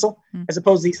a pencil, as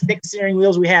opposed to these thick steering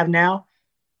wheels we have now.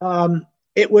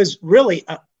 It was really,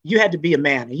 you had to be a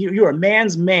man. You were a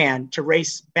man's man to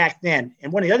race back then.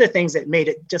 And one of the other things that made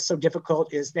it just so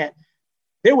difficult is that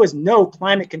there was no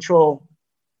climate control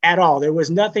at all. There was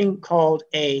nothing called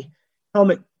a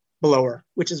helmet blower,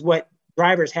 which is what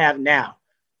drivers have now,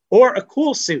 or a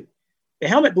cool suit. The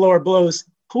helmet blower blows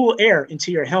cool air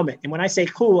into your helmet. And when I say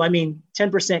cool, I mean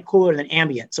 10% cooler than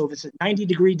ambient. So if it's a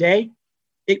 90-degree day,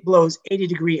 it blows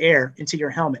 80-degree air into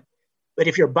your helmet. But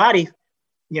if your body,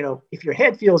 if your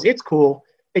head feels it's cool,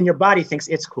 then your body thinks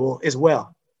it's cool as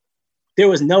well. There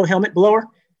was no helmet blower.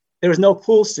 There was no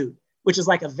cool suit, which is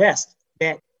like a vest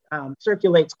that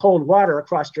circulates cold water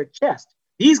across your chest.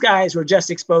 These guys were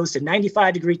just exposed to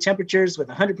 95-degree temperatures with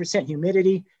 100%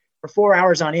 humidity for 4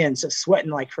 hours on end, just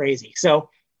sweating like crazy. So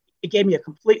it gave me a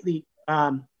completely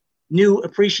new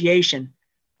appreciation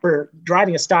for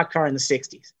driving a stock car in the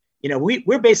 60s.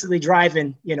 We're basically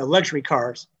driving, luxury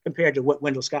cars compared to what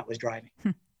Wendell Scott was driving.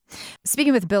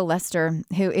 Speaking with Bill Lester,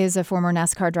 who is a former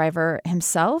NASCAR driver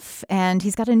himself, and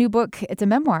he's got a new book. It's a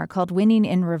memoir called Winning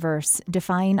in Reverse,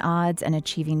 Defying Odds and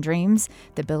Achieving Dreams,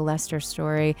 the Bill Lester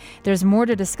story. There's more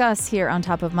to discuss here on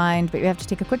Top of Mind, but we have to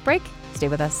take a quick break. Stay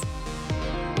with us.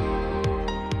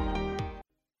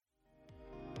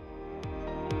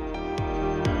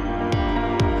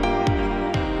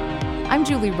 I'm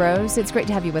Julie Rose. It's great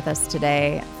to have you with us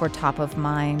today for Top of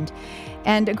Mind.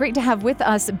 And great to have with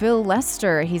us Bill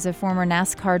Lester. He's a former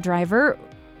NASCAR driver.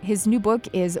 His new book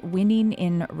is Winning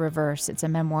in Reverse. It's a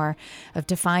memoir of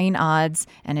defying odds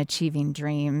and achieving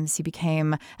dreams. He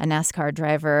became a NASCAR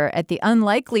driver at the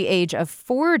unlikely age of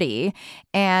 40,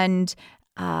 and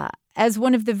as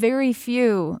one of the very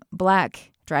few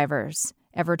Black drivers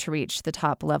ever to reach the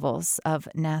top levels of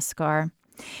NASCAR.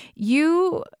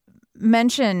 You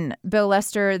mention, Bill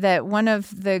Lester, that one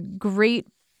of the great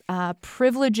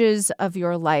privileges of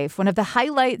your life, one of the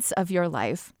highlights of your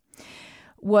life,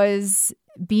 was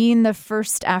being the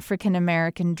first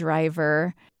African-American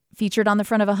driver featured on the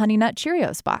front of a Honey Nut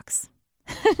Cheerios box.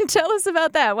 Tell us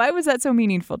about that. Why was that so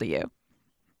meaningful to you?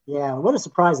 Yeah, what a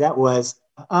surprise that was.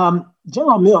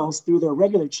 General Mills, through their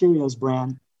regular Cheerios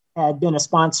brand, had been a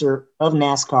sponsor of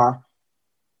NASCAR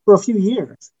for a few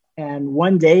years. And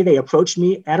one day they approached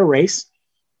me at a race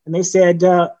and they said,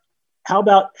 how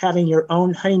about having your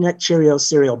own Honey Nut Cheerios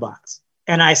cereal box?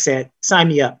 And I said, sign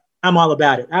me up. I'm all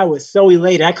about it. I was so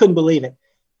elated. I couldn't believe it.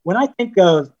 When I think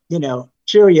of,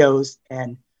 Cheerios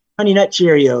and Honey Nut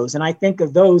Cheerios, and I think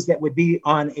of those that would be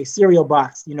on a cereal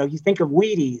box, you think of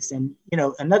Wheaties and,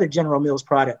 another General Mills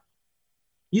product.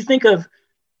 You think of,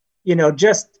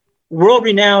 just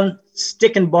world-renowned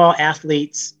stick and ball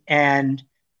athletes, and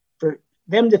for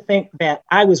them to think that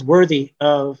I was worthy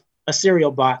of a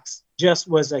cereal box just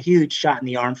was a huge shot in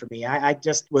the arm for me. I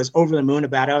just was over the moon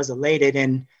about it. I was elated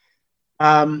and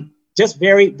just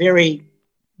very, very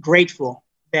grateful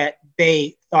that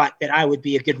they thought that I would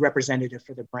be a good representative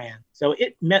for the brand. So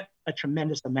it meant a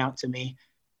tremendous amount to me.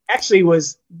 Actually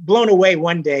was blown away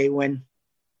one day when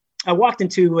I walked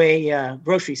into a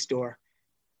grocery store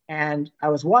and I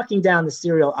was walking down the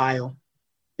cereal aisle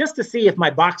just to see if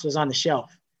my box was on the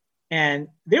shelf. And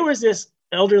there was this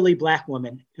elderly Black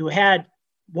woman who had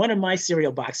one of my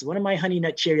cereal boxes, one of my Honey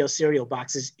Nut Cheerios cereal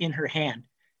boxes in her hand.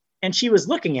 And she was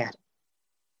looking at it.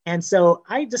 And so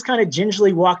I just kind of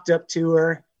gingerly walked up to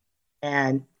her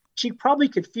And she probably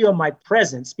could feel my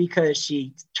presence because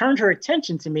she turned her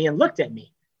attention to me and looked at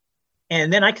me.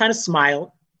 And then I kind of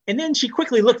smiled. And then she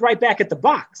quickly looked right back at the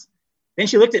box. Then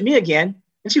she looked at me again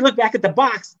and she looked back at the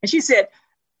box and she said,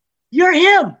 "You're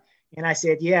him." And I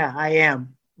said, "Yeah, I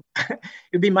am.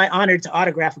 It'd be my honor to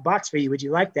autograph a box for you. Would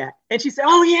you like that?" And she said,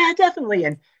 "Oh yeah, definitely."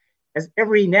 And as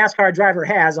every NASCAR driver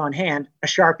has on hand, a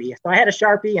Sharpie. So I had a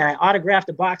Sharpie and I autographed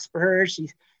a box for her. She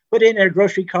put it in her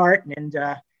grocery cart. And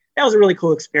that was a really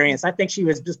cool experience. I think she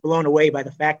was just blown away by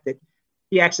the fact that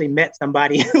he actually met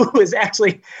somebody who was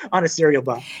actually on a cereal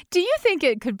box. Do you think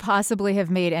it could possibly have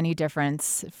made any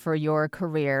difference for your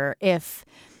career if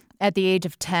at the age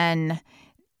of 10,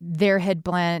 there had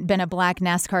been a black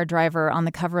NASCAR driver on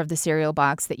the cover of the cereal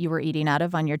box that you were eating out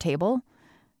of on your table?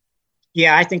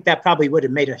 Yeah, I think that probably would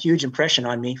have made a huge impression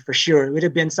on me for sure. It would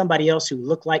have been somebody else who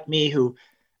looked like me, who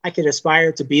I could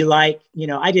aspire to be like.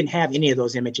 I didn't have any of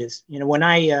those images. When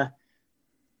I,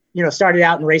 started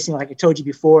out in racing, like I told you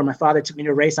before, my father took me to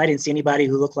a race. I didn't see anybody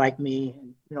who looked like me.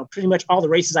 Pretty much all the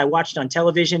races I watched on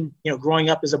television, growing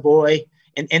up as a boy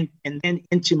and then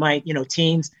into my,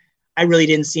 teens, I really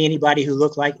didn't see anybody who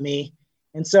looked like me.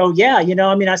 And so, yeah,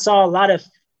 I saw a lot of,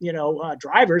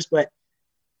 drivers, but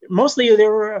mostly they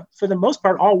were, for the most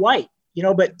part, all white,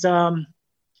 but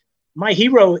my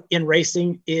hero in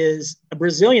racing is a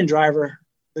Brazilian driver,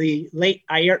 the late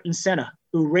Ayrton Senna,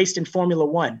 who raced in Formula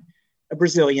One, a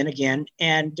Brazilian again.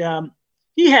 And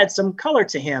he had some color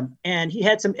to him and he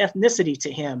had some ethnicity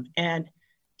to him. And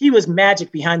he was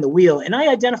magic behind the wheel. And I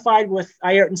identified with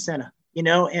Ayrton Senna,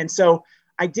 and so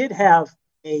I did have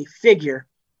a figure.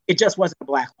 It just wasn't a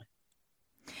black one.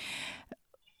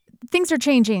 Things are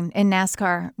changing in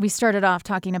NASCAR. We started off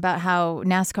talking about how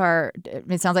NASCAR,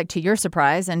 it sounds like to your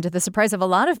surprise and to the surprise of a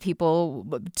lot of people,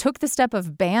 took the step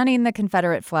of banning the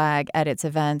Confederate flag at its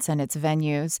events and its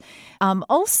venues.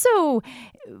 Also,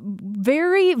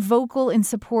 very vocal in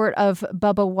support of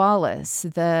Bubba Wallace,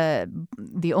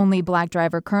 the only black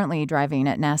driver currently driving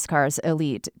at NASCAR's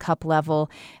Elite Cup level.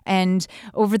 And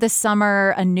over the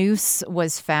summer, a noose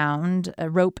was found, a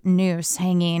rope noose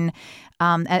hanging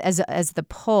as the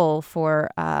pull for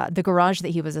the garage that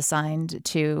he was assigned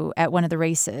to at one of the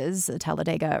races, the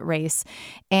Talladega race.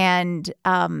 And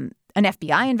an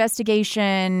FBI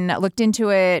investigation looked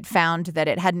into it, found that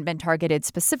it hadn't been targeted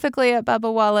specifically at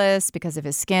Bubba Wallace because of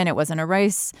his skin. It wasn't a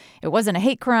race. It wasn't a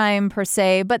hate crime per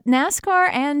se. But NASCAR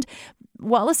and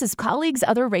Wallace's colleagues,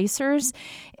 other racers,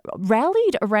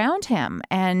 rallied around him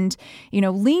and,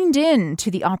 leaned in to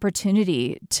the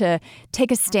opportunity to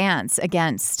take a stance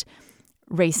against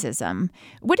racism.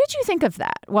 What did you think of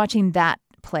that, watching that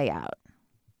play out?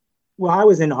 Well, I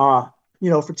was in awe,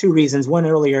 for two reasons. One,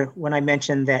 earlier when I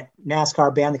mentioned that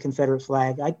NASCAR banned the Confederate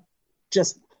flag, I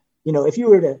just, if you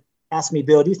were to ask me,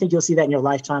 Bill, do you think you'll see that in your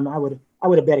lifetime? I would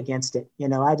have bet against it.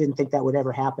 I didn't think that would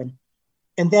ever happen.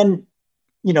 And then,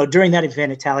 during that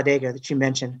event at Talladega that you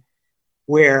mentioned,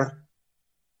 where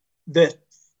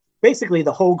basically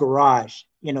the whole garage,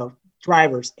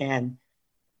 drivers and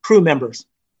crew members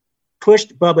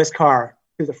pushed Bubba's car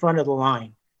to the front of the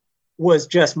line, was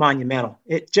just monumental.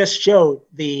 It just showed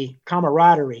the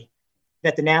camaraderie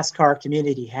that the NASCAR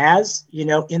community has,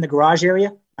 in the garage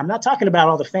area. I'm not talking about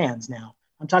all the fans now.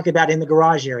 I'm talking about in the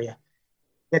garage area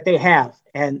that they have,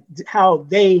 and how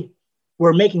they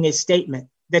were making a statement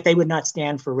that they would not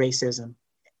stand for racism.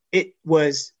 It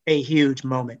was a huge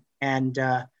moment. And,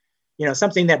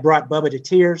 something that brought Bubba to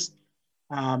tears,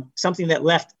 something that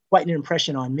left quite an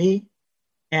impression on me.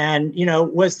 And,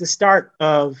 was the start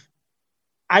of,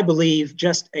 I believe,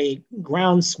 just a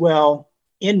groundswell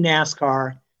in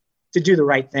NASCAR to do the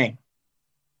right thing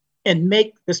and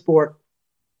make the sport,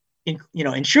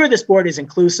 ensure the sport is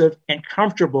inclusive and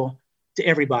comfortable to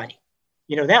everybody.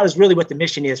 That was really what the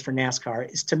mission is for NASCAR,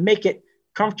 is to make it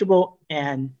comfortable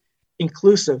and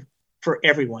inclusive for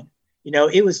everyone.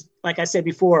 It was, like I said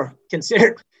before,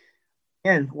 considered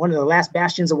one of the last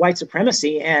bastions of white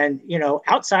supremacy, and,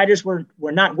 outsiders were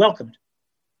not welcomed.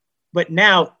 But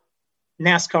now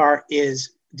NASCAR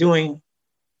is doing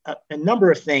a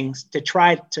number of things to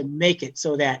try to make it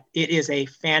so that it is a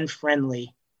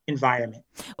fan-friendly environment.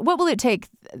 What will it take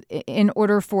in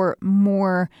order for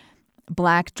more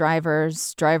Black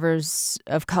drivers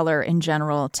of color in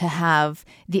general, to have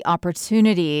the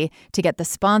opportunity to get the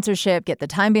sponsorship, get the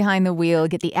time behind the wheel,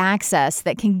 get the access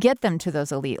that can get them to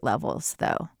those elite levels,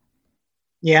 though?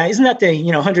 Yeah, isn't that the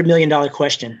 $100 million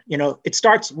question? It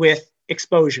starts with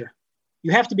exposure.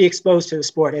 You have to be exposed to the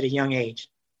sport at a young age.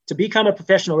 To become a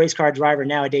professional race car driver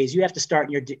nowadays, you have to start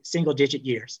in your single-digit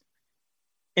years.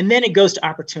 And then it goes to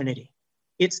opportunity.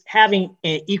 It's having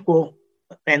an equal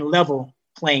and level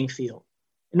playing field.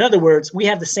 In other words, we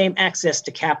have the same access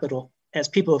to capital as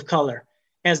people of color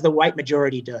as the white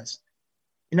majority does.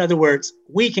 In other words,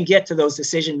 we can get to those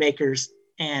decision makers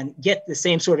and get the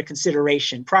same sort of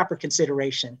consideration, proper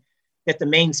consideration that the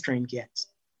mainstream gets.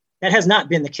 That has not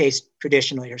been the case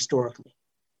traditionally or historically.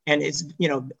 And it's,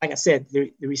 like I said,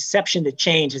 the reception to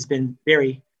change has been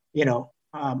very,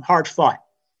 hard fought.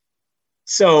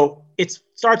 So it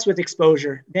starts with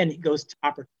exposure, then it goes to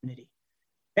opportunity.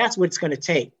 That's what it's going to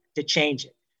take to change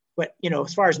it. But,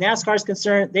 as far as NASCAR is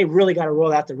concerned, they really got to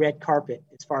roll out the red carpet,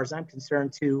 as far as I'm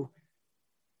concerned, to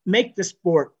make the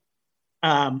sport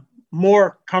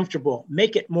more comfortable,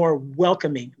 make it more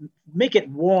welcoming, make it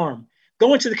warm,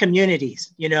 go into the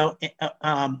communities,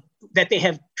 that they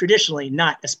have traditionally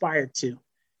not aspired to,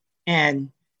 and,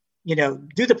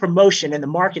 do the promotion and the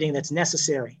marketing that's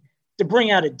necessary to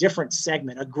bring out a different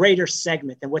segment, a greater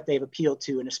segment than what they've appealed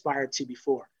to and aspired to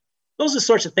before. Those are the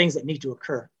sorts of things that need to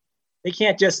occur. They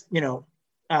can't just,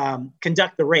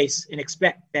 conduct the race and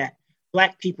expect that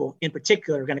Black people in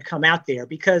particular are going to come out there,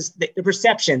 because the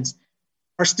perceptions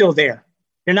are still there.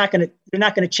 They're not going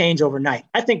to change overnight.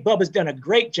 I think Bubba's done a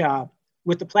great job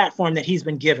with the platform that he's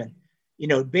been given,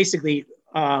 basically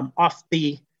off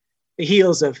the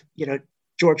heels of,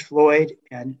 George Floyd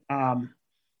and,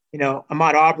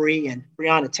 Ahmaud Arbery and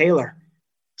Breonna Taylor,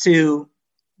 to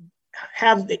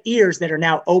have the ears that are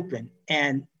now open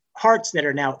and hearts that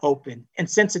are now open and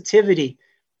sensitivity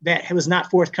that was not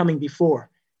forthcoming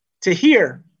before, to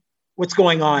hear what's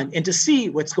going on and to see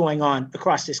what's going on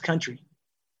across this country.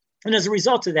 And as a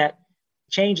result of that,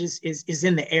 change is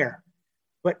in the air.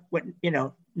 But what,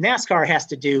 NASCAR has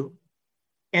to do,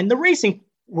 and the racing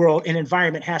world and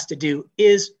environment has to do,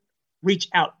 is reach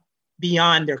out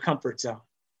beyond their comfort zone.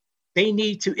 They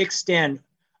need to extend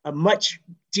a much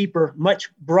deeper,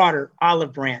 much broader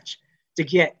olive branch to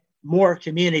get more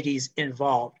communities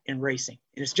involved in racing.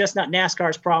 And it's just not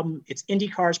NASCAR's problem. It's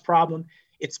IndyCar's problem.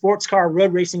 It's sports car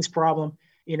road racing's problem.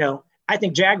 I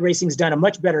think drag racing's done a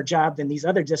much better job than these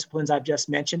other disciplines I've just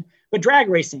mentioned. But drag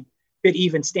racing could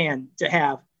even stand to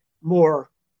have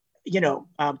more,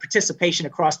 participation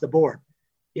across the board.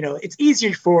 It's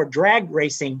easier for drag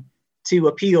racing to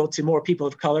appeal to more people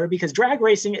of color, because drag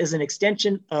racing is an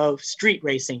extension of street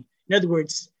racing. In other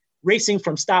words, racing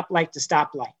from stoplight to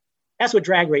stoplight. That's what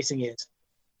drag racing is.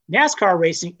 NASCAR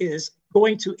racing is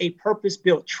going to a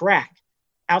purpose-built track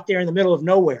out there in the middle of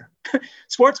nowhere.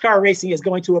 Sports car racing is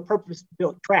going to a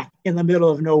purpose-built track in the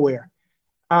middle of nowhere.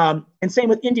 And same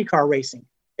with IndyCar racing.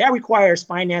 That requires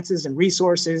finances and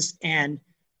resources, and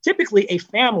typically a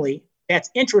family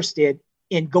that's interested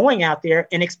in going out there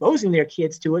and exposing their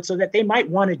kids to it so that they might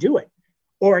want to do it.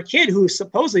 Or a kid who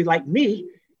supposedly, like me,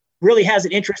 really has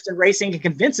an interest in racing and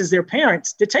convinces their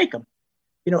parents to take them.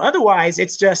 Otherwise,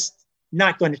 it's just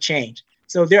not going to change.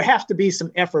 So there have to be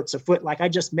some efforts afoot, like I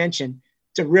just mentioned,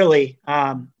 to really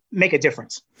make a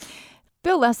difference.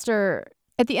 Bill Lester,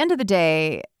 at the end of the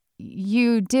day,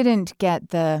 you didn't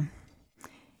get the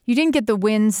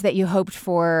wins that you hoped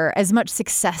for, as much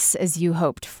success as you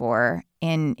hoped for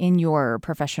in your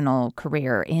professional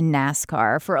career in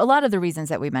NASCAR, for a lot of the reasons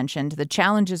that we mentioned, the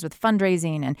challenges with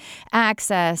fundraising and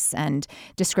access and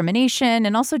discrimination,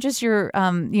 and also just your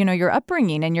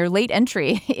upbringing and your late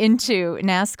entry into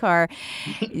NASCAR.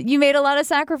 You made a lot of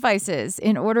sacrifices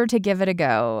in order to give it a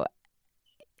go.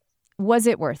 Was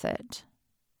it worth it?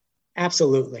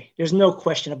 Absolutely. There's no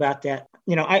question about that.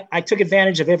 I took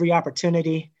advantage of every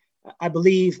opportunity. I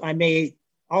believe I made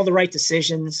all the right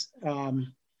decisions.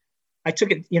 I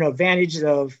took advantage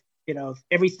of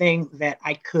everything that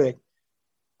I could.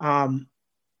 The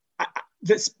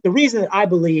reason that I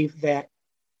believe that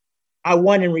I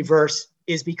won in reverse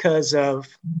is because of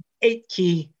 8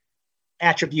 key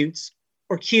attributes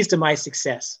or keys to my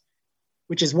success,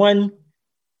 which is 1,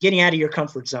 getting out of your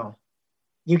comfort zone.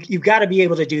 You've got to be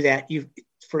able to do that.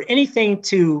 For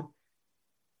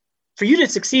you to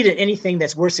succeed at anything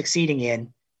that's worth succeeding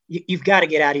in, you've got to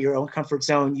get out of your own comfort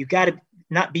zone. You've got to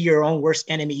not be your own worst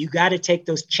enemy. You got to take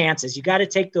those chances. You got to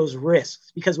take those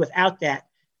risks, because without that,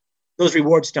 those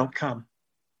rewards don't come.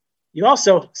 You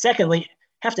also, secondly,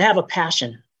 have to have a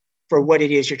passion for what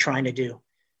it is you're trying to do.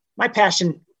 My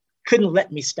passion couldn't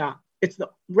let me stop.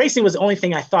 Racing was the only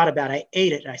thing I thought about. I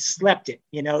ate it. I slept it.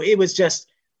 It was just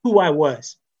who I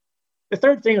was. The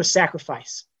third thing was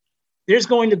sacrifice. There's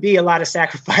going to be a lot of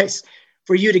sacrifice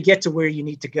for you to get to where you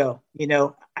need to go.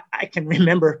 I can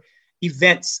remember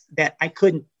events that I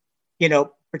couldn't,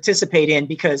 participate in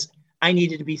because I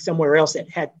needed to be somewhere else that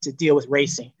had to deal with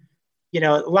racing.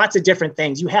 Lots of different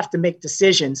things. You have to make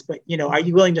decisions, but, are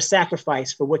you willing to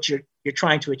sacrifice for what you're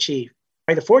trying to achieve?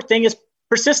 Right. The fourth thing is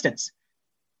persistence.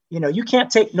 You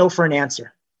can't take no for an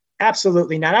answer.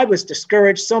 Absolutely not. I was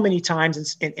discouraged so many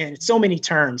times and so many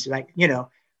terms. Like,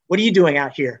 what are you doing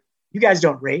out here? You guys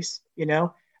don't race.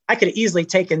 I could have easily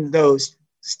taken those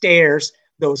stares,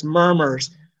 those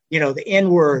murmurs, the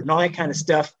N-word and all that kind of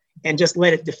stuff and just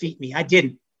let it defeat me. I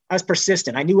didn't. I was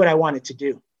persistent. I knew what I wanted to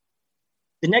do.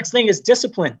 The next thing is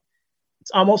discipline.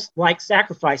 It's almost like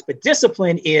sacrifice, but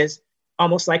discipline is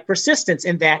almost like persistence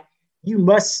in that you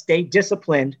must stay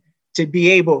disciplined to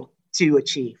be able to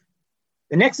achieve.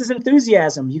 The next is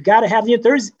enthusiasm. You got to have the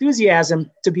enthusiasm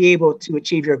to be able to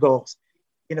achieve your goals.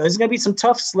 There's going to be some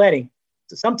tough sledding.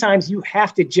 So sometimes you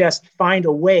have to just find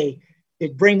a way to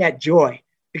bring that joy,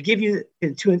 to give you,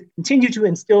 to continue to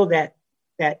instill that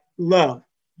love,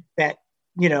 that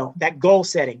goal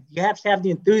setting. You have to have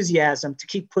the enthusiasm to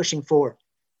keep pushing forward.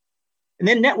 And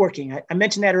then networking. I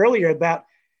mentioned that earlier about,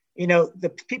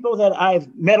 the people that I've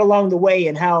met along the way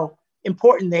and how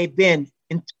important they've been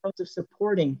in terms of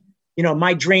supporting,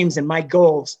 my dreams and my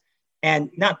goals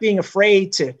and not being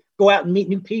afraid to go out and meet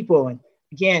new people. And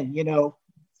again,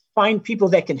 find people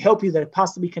that can help you, that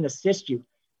possibly can assist you.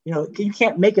 You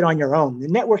can't make it on your own. The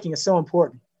networking is so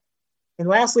important. And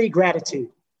lastly, gratitude.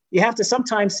 You have to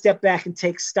sometimes step back and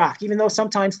take stock, even though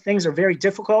sometimes things are very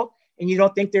difficult and you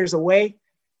don't think there's a way.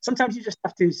 Sometimes you just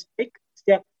have to take a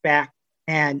step back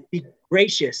and be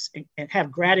gracious and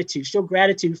have gratitude, show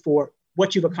gratitude for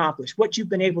what you've accomplished, what you've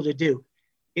been able to do.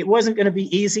 It wasn't going to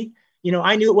be easy.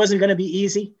 I knew it wasn't going to be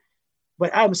easy,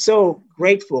 but I'm so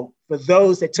grateful for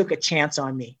those that took a chance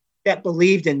on me, that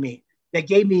believed in me, that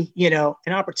gave me,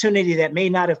 an opportunity that may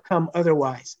not have come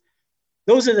otherwise.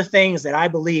 Those are the things that I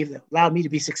believe that allowed me to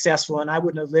be successful, and I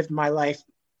wouldn't have lived my life,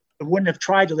 I wouldn't have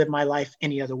tried to live my life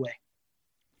any other way.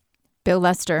 Bill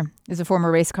Lester is a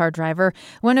former race car driver,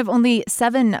 one of only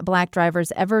 7 Black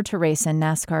drivers ever to race in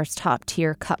NASCAR's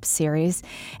top-tier Cup Series.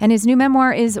 And his new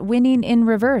memoir is Winning in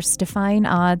Reverse, Defying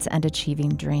Odds and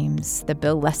Achieving Dreams, the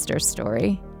Bill Lester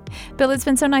story. Bill, it's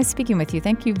been so nice speaking with you.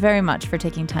 Thank you very much for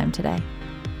taking time today.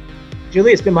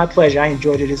 Julie, it's been my pleasure. I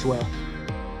enjoyed it as well.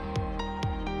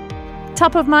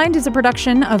 Top of Mind is a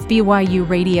production of BYU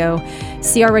Radio.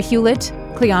 Ciara Hewlett,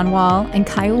 Cleon Wall, and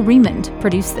Kyle Remond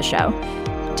produced the show.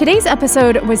 Today's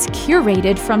episode was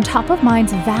curated from Top of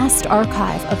Mind's vast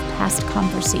archive of past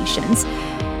conversations.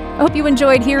 I hope you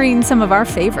enjoyed hearing some of our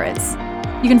favorites.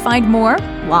 You can find more,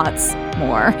 lots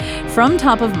more, from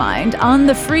Top of Mind on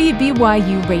the free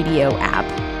BYU Radio app.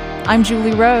 I'm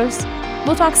Julie Rose.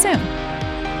 We'll talk soon.